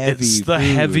heavy. It's the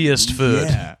food. heaviest food.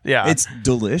 Yeah, it's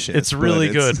delicious. It's really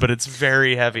good, but it's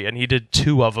very heavy. And he did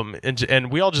 2 of them,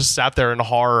 and we all just sat there in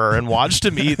horror and watched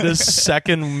him eat this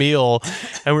second meal,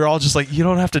 and we were all just like, "You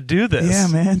don't have to do this. Yeah,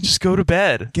 man. Just go to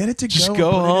bed. Get it to just go.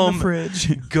 Go home. In the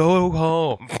fridge. Go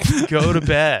home. Go to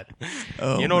bed.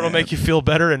 You know what'll make you feel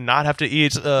better and not have to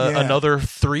eat another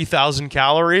 3,000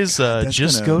 calories?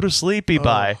 Just go to sleepy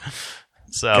bye."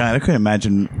 So, God, I couldn't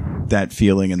imagine that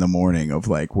feeling in the morning of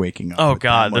like waking up. Oh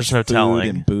God, there's no telling.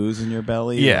 And booze in your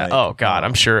belly. Yeah. Like, oh God,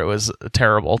 I'm sure it was a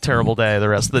terrible day the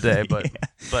rest of the day. But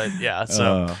yeah.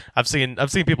 So I've seen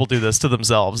people do this to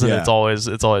themselves, and it's always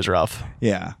rough.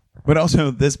 Yeah. But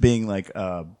also this being like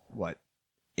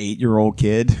 8-year-old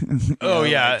kid. Oh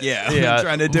yeah, yeah.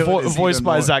 Trying to do it. Voiced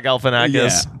by Zach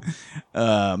Galifianakis.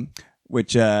 Yeah.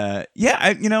 Which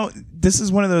this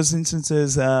is one of those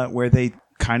instances where they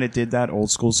kind of did that old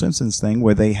school Simpsons thing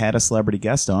where they had a celebrity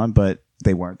guest on, but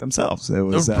they weren't themselves. It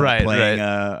was playing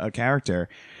a character.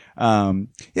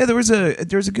 There was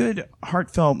a good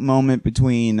heartfelt moment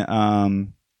between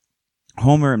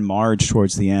Homer and Marge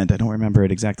towards the end. I don't remember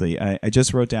it exactly. I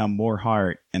just wrote down more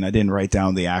heart, and I didn't write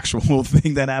down the actual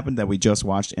thing that happened that we just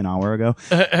watched an hour ago.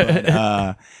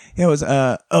 But, it was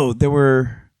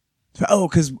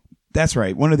because that's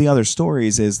right. One of the other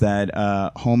stories is that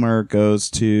Homer goes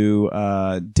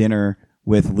to dinner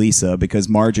with Lisa because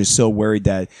Marge is so worried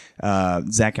that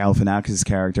Zach Galifianakis'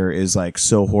 character is like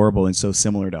so horrible and so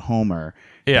similar to Homer.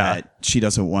 Yeah. That she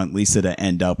doesn't want Lisa to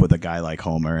end up with a guy like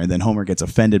Homer. And then Homer gets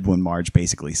offended when Marge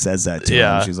basically says that to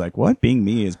him. She's like, what? Being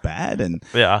me is bad? And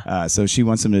so she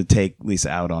wants him to take Lisa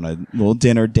out on a little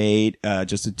dinner date,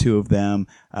 just the 2 of them.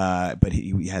 But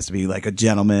he has to be like a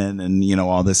gentleman and,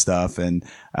 all this stuff. And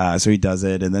so he does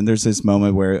it. And then there's this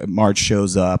moment where Marge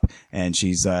shows up and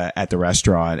she's at the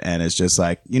restaurant and it's just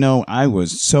like, I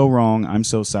was so wrong. I'm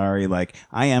so sorry. Like,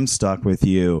 I am stuck with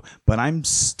you, but I'm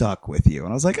stuck with you.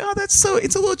 And I was like, oh,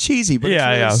 it's a little cheesy, but it's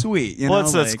really sweet.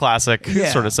 That's classic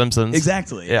sort of Simpsons.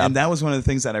 Exactly. Yeah. And that was one of the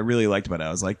things that I really liked about it.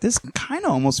 I was like, this kind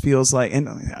of almost feels like, and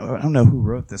I don't know who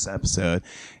wrote this episode.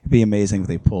 It'd be amazing if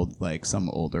they pulled like some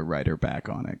older writer back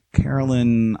on it.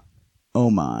 Carolyn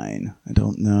O'Mine. I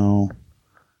don't know.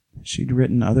 She's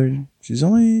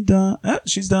only done,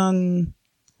 she's done,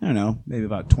 I don't know, maybe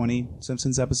about 20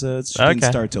 Simpsons episodes. She didn't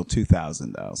start till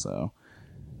 2000 though. So,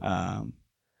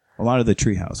 a lot of the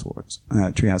Treehouse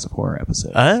of Horror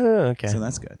episodes. Oh, okay. So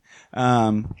that's good.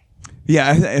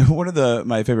 One of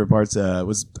my favorite parts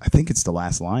was, I think it's the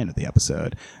last line of the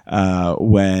episode,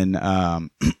 when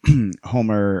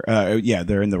Homer,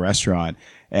 they're in the restaurant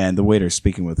and the waiter's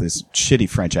speaking with this shitty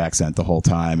French accent the whole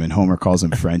time, and Homer calls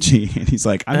him Frenchie, and he's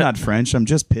like, I'm not French, I'm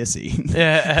just pissy.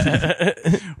 Yeah.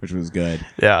 Which was good.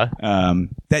 Yeah.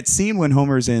 That scene when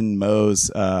Homer's in Moe's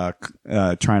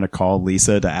trying to call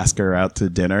Lisa to ask her out to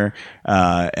dinner,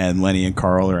 and Lenny and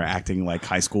Carl are acting like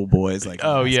high school boys, like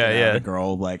the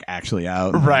girl like actually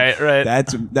out. Right.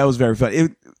 That was very fun.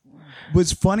 It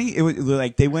was funny. It was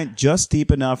like they went just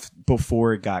deep enough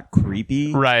before it got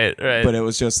creepy. Right. But it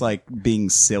was just like being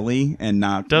silly and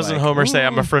not. Doesn't like, Homer say,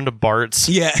 I'm a friend of Bart's?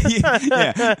 Yeah.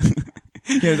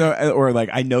 Or like,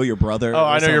 I know your brother. Oh,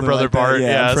 I know your brother, like Bart.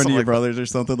 Yeah, a friend of your like brothers or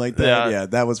something like that. Yeah,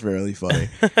 that was really funny.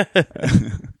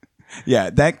 Yeah,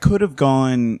 that could have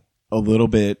gone a little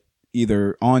bit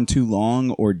either on too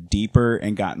long or deeper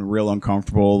and gotten real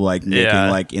uncomfortable, like making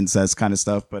like incest kind of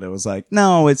stuff. But it was like,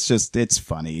 no, it's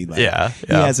funny. Like,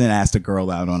 he hasn't asked a girl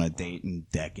out on a date in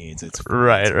decades. It's funny.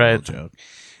 Right. It's a real joke.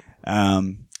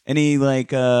 Any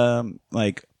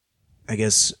I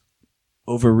guess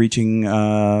overreaching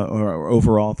or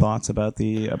overall thoughts about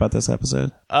this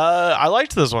episode? I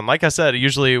liked this one. Like I said,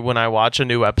 usually when I watch a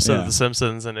new episode of The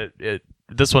Simpsons and it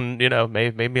this one,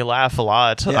 made me laugh a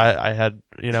lot. Yeah. I had,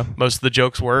 most of the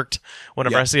jokes worked.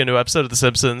 Whenever I see a new episode of The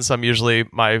Simpsons,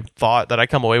 my thought that I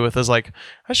come away with is like,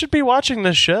 I should be watching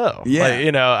this show.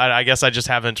 Yeah. I guess I just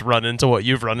haven't run into what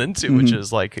you've run into, which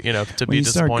is like, to be disappointed. You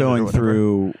start going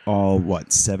through all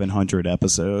 700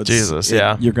 episodes. Jesus,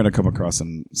 you're going to come across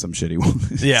some shitty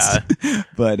ones. Yeah.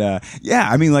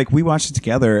 But we watched it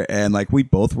together and like we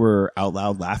both were out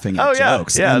loud laughing at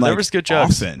jokes. Yeah, and, there was good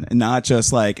jokes. Often, not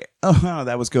just like, oh,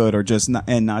 that was good, or just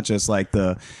not just like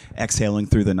the exhaling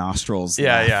through the nostrils.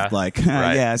 Like,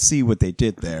 I see what they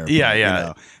did there.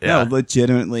 But, no,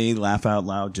 legitimately laugh out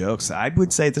loud jokes. I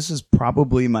would say this is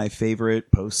probably my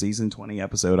favorite post-season 20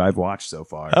 episode I've watched so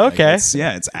far. Okay.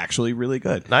 It's actually really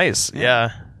good. Nice.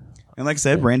 Yeah. And like I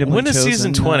said, randomly when is chosen,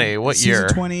 season 20? What year?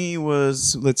 Season 20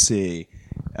 was, let's see,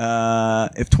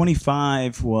 if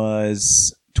 25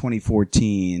 was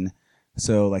 2014.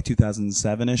 So like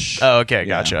 2007-ish. Oh, okay.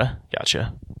 Gotcha.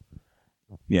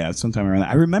 Yeah, sometime around that.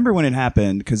 I remember when it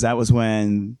happened because that was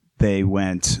when they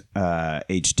went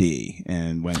HD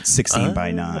and went 16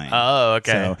 by 9. Oh,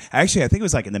 okay. So actually, I think it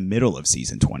was like in the middle of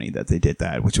season 20 that they did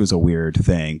that, which was a weird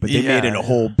thing. But they made it a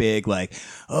whole big like,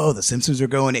 oh, the Simpsons are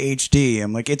going HD.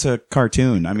 I'm like, it's a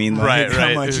cartoon. I mean, like, right.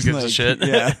 How much Who gives a shit?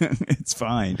 Yeah, it's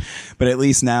fine. But at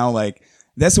least now, like.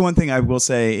 That's the one thing I will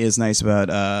say is nice about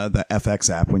the FX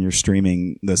app when you're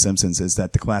streaming The Simpsons is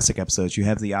that the classic episodes, you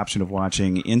have the option of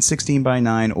watching in 16 by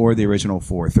 9 or the original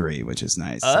 4:3, which is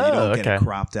nice. So you don't get it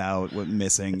cropped out with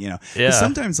missing, Yeah.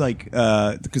 Sometimes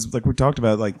because like we talked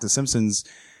about, like The Simpsons,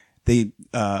 they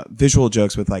visual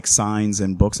jokes with like signs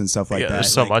and books and stuff like that.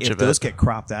 There's so much of it. If those get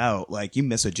cropped out, like you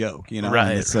miss a joke,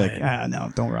 Right. And it's like,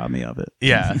 no, don't rob me of it.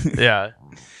 Yeah.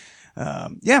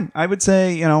 I would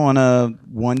say, on a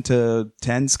 1 to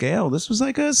 10 scale, this was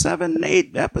like a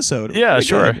 7-8 episode. Yeah,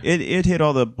 sure. It hit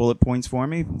all the bullet points for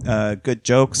me. Good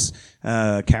jokes.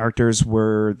 Characters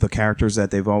were the characters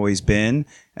that they've always been.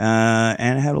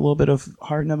 And it had a little bit of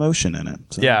heart and emotion in it.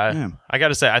 So, I got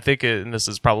to say, I think and this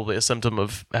is probably a symptom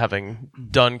of having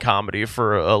done comedy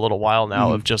for a little while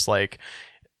now, of just like,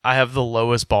 I have the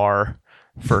lowest bar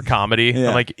for comedy.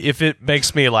 I'm like, if it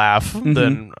makes me laugh,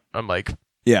 then I'm like,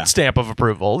 stamp of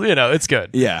approval. It's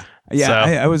good. Yeah. Yeah. So.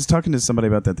 I was talking to somebody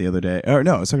about that the other day. Or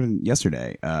no, I was talking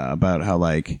yesterday about how,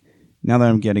 like, now that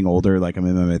I'm getting older, like I'm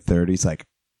in my mid-30s, like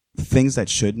things that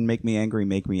shouldn't make me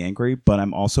angry, but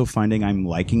I'm also finding I'm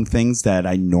liking things that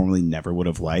I normally never would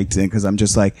have liked. And because I'm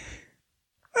just like,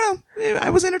 well, I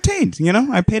was entertained,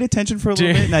 I paid attention for a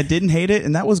little bit and I didn't hate it.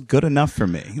 And that was good enough for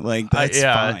me. Like, that's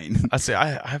fine. I see.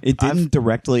 It didn't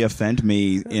directly offend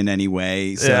me in any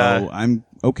way. So I'm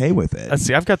okay with it.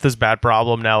 See, I've got this bad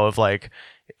problem now of like,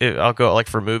 I'll go like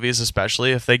for movies,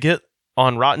 especially if they get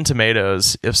on Rotten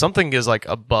Tomatoes, if something is like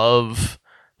above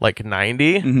like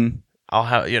 90, I'll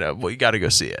have, you got to go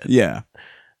see it. Yeah.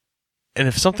 And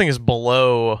if something is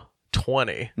below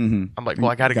 20, I'm like, well,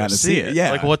 I gotta go see it.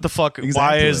 Yeah. Like, what the fuck? Exactly.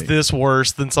 Why is this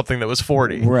worse than something that was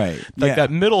 40? Right. Like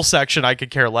that middle section I could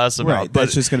care less about. Right.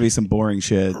 That's just gonna be some boring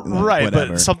shit. Right.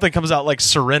 Whatever. But something comes out like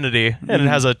Serenity and it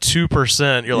has a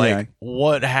 2%. You're like,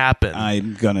 what happened?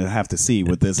 I'm gonna have to see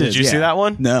what this is. Did you see that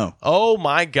one? No. Oh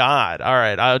my God. All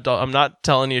right. I'm not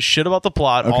telling you shit about the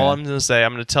plot. Okay. All I'm gonna say,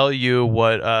 I'm gonna tell you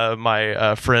what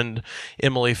my friend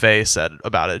Emily Faye said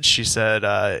about it. She said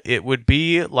it would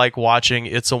be like watching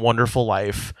It's a Wonderful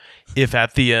Life if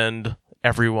at the end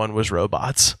everyone was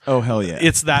robots. Oh, hell yeah.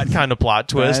 It's that kind of plot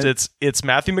twist. It's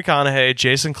Matthew McConaughey,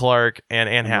 Jason Clarke, and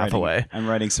Anne Hathaway. I'm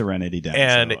writing Serenity down.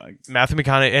 And Matthew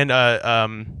McConaughey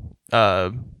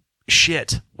and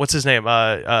shit, what's his name?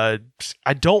 I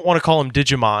don't want to call him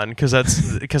Digimon because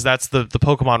that's the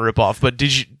Pokemon ripoff, but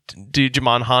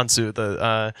Digimon Hansu,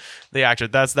 the actor,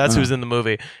 that's who's in the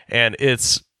movie, and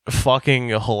it's fucking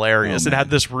hilarious. It had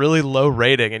this really low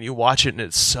rating and you watch it and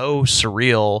it's so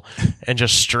surreal and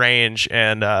just strange,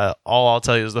 and all I'll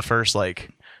tell you is the first,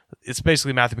 like, it's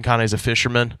basically Matthew McConaughey's a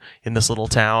fisherman in this little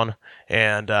town,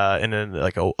 and then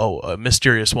like a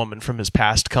mysterious woman from his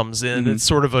past comes in. It's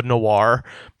sort of a noir,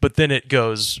 but then it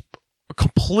goes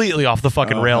completely off the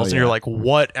fucking rails, and you're like,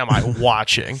 what am I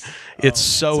watching? It's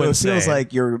so insane. It feels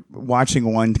like you're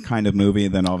watching one kind of movie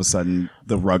and then all of a sudden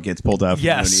the rug gets pulled up.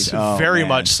 Yes, very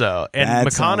much so. And that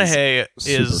McConaughey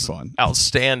is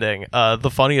outstanding.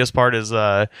 The funniest part is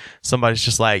somebody's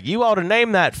just like, you ought to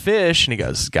name that fish, and he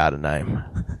goes, it's got a name.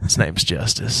 His name's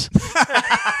Justice.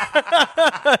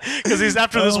 Because he's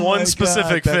after this one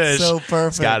specific fish. So perfect.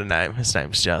 It's got a name. His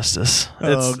name's Justice.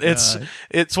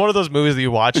 It's one of those movies that you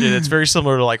watch it. It's very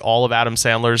similar to like all of Adam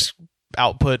Sandler's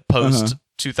output post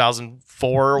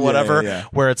 2004 or whatever,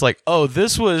 where it's like, oh,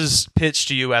 this was pitched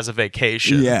to you as a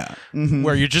vacation,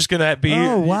 where you're just gonna be,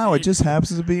 oh wow, it just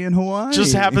happens to be in Hawaii,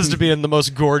 just happens to be in the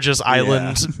most gorgeous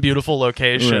island, beautiful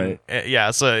location,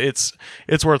 so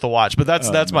it's worth a watch. But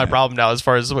that's my problem now, as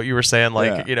far as what you were saying,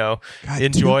 like God,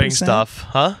 enjoying 2%? Stuff,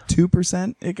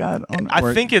 2% it got on,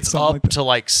 I think it's up to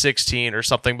like 16 or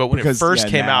something, but when it first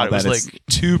came out it was like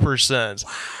 2%.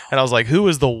 And I was like, who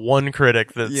was the one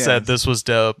critic that said this was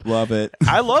dope? Love it.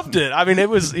 I loved it. I mean, it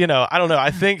was, I don't know.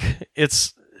 I think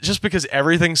it's just because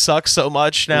everything sucks so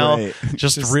much now,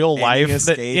 just real life,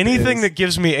 that anything that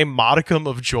gives me a modicum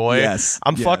of joy,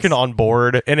 I'm fucking on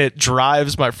board. And it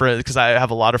drives my friends, because I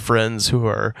have a lot of friends who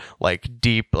are like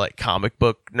deep, like comic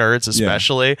book nerds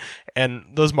especially. And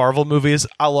those Marvel movies,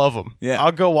 I love them. Yeah.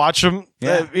 I'll go watch them.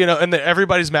 Yeah. And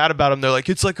everybody's mad about them. They're like,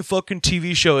 it's like a fucking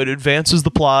TV show. It advances the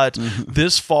plot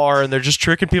this far, and they're just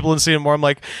tricking people into seeing more. I'm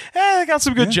like, they got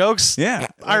some good jokes. Yeah.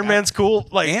 Iron Man's cool.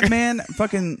 Like Ant-Man,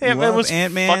 fucking Ant-Man was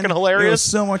Ant-Man. fucking hilarious. It was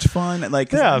so much fun. Like,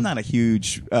 'cause I'm not a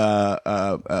huge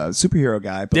superhero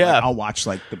guy, but like, I'll watch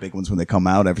like the big ones when they come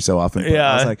out every so often. But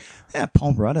I was like,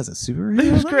 Paul Rudd as a superhero.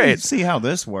 It was great. See how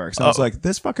this works. I was like,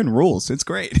 this fucking rules. It's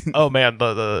great. Oh man,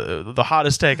 the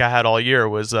hottest take I had all year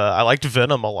was I liked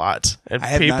Venom a lot, and I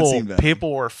have not seen Venom.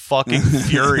 People were fucking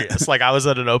furious. Like I was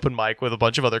at an open mic with a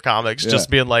bunch of other comics, just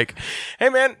being like, "Hey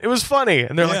man, it was funny,"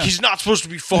 and they're like, "He's not supposed to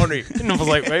be funny," and I was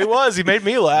like, well, "He was. He made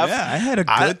me laugh." Yeah, I had a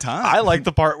good time. I liked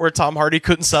the part where Tom Hardy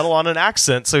couldn't settle on an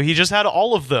accent, so he just had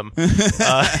all of them.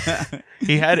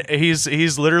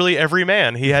 He's literally every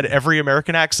man. He had every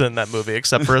American accent in that movie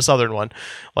except for a southern one.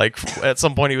 Like at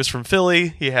some point he was from Philly.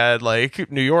 He had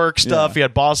like New York stuff. He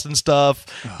had Boston stuff.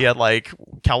 He had like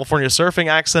California surfing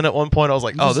accent at one point. I was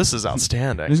like, oh, this is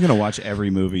outstanding. I'm just gonna watch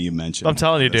every movie you mentioned. I'm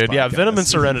telling you, dude. Yeah, Venom and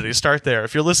Serenity. Start there.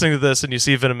 If you're listening to this and you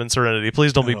see Venom and Serenity,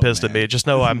 please don't be pissed at me. Just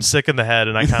know I'm sick in the head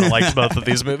and I kind of liked both of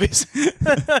these movies.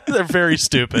 They're very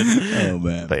stupid. Oh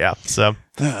man. But yeah, so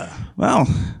well,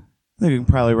 I think we can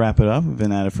probably wrap it up. We've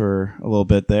been at it for a little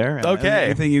bit there. Okay.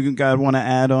 Anything you guys want to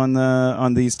add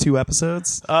on these 2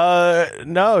 episodes?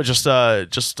 No, just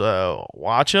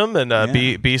watch them and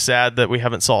be sad that we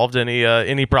haven't solved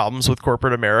any problems with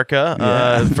corporate America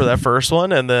for that first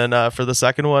one, and then for the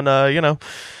second one,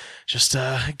 just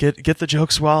get the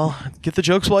jokes while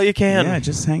you can. Yeah,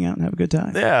 just hang out and have a good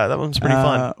time. Yeah, that one's pretty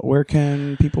fun. Where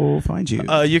can people find you?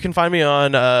 You can find me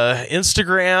on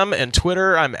Instagram and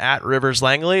Twitter. I'm at Rivers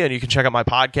Langley, and you can check out my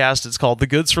podcast. It's called The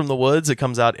Goods from the Woods. It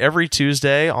comes out every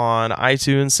Tuesday on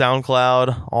iTunes,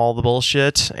 SoundCloud, all the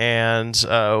bullshit. And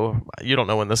you don't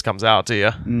know when this comes out, do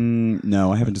you?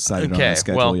 No, I haven't decided on the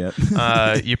schedule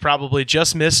yet. You probably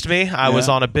just missed me. I was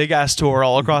on a big ass tour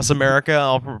all across America.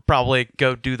 I'll probably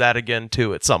go do that again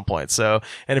too at some point. So,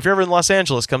 and if you're ever in Los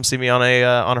Angeles, come see me on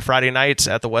a Friday night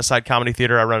at the West Side Comedy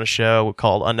Theater. I run a show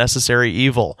called Unnecessary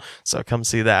Evil. So come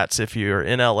see that if you're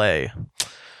in LA.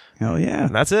 Hell yeah.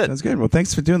 And that's it. That's good. Well,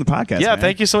 thanks for doing the podcast. Yeah, man.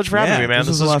 thank you so much for having me, man. This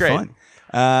was a lot great. of fun.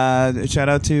 Shout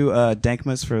out to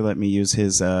Dankmas for letting me use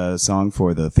his song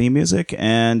for the theme music,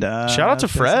 and shout out to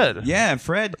Fred. Yeah,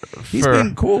 Fred. He's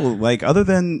been cool. Like other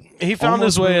than he found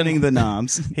his way in the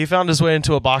knobs. He found his way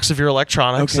into a box of your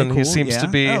electronics, and cool. He seems to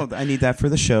be. Oh, I need that for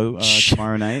the show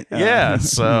tomorrow night. Yeah,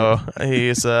 so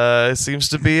he's seems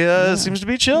to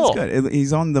be chill. That's good.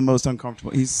 He's on the most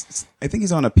uncomfortable. I think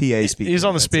he's on a PA speaker. He's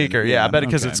on the speaker. Yeah, I bet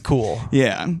because it's cool.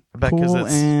 Yeah, I bet cool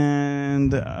it's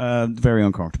and very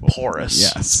uncomfortable. Porous.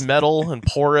 Yes. It's metal and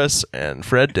porous, and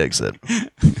Fred digs it.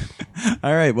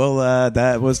 All right. Well,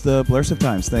 that was the Blursive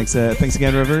Times. Thanks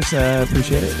again, Rivers.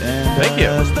 Appreciate it. And thank you.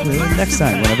 Next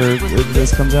time, whenever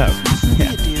this comes out. Yeah.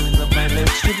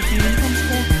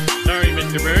 Sorry,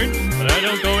 Mr. Bird, but I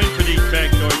don't go in for these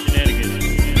backdoor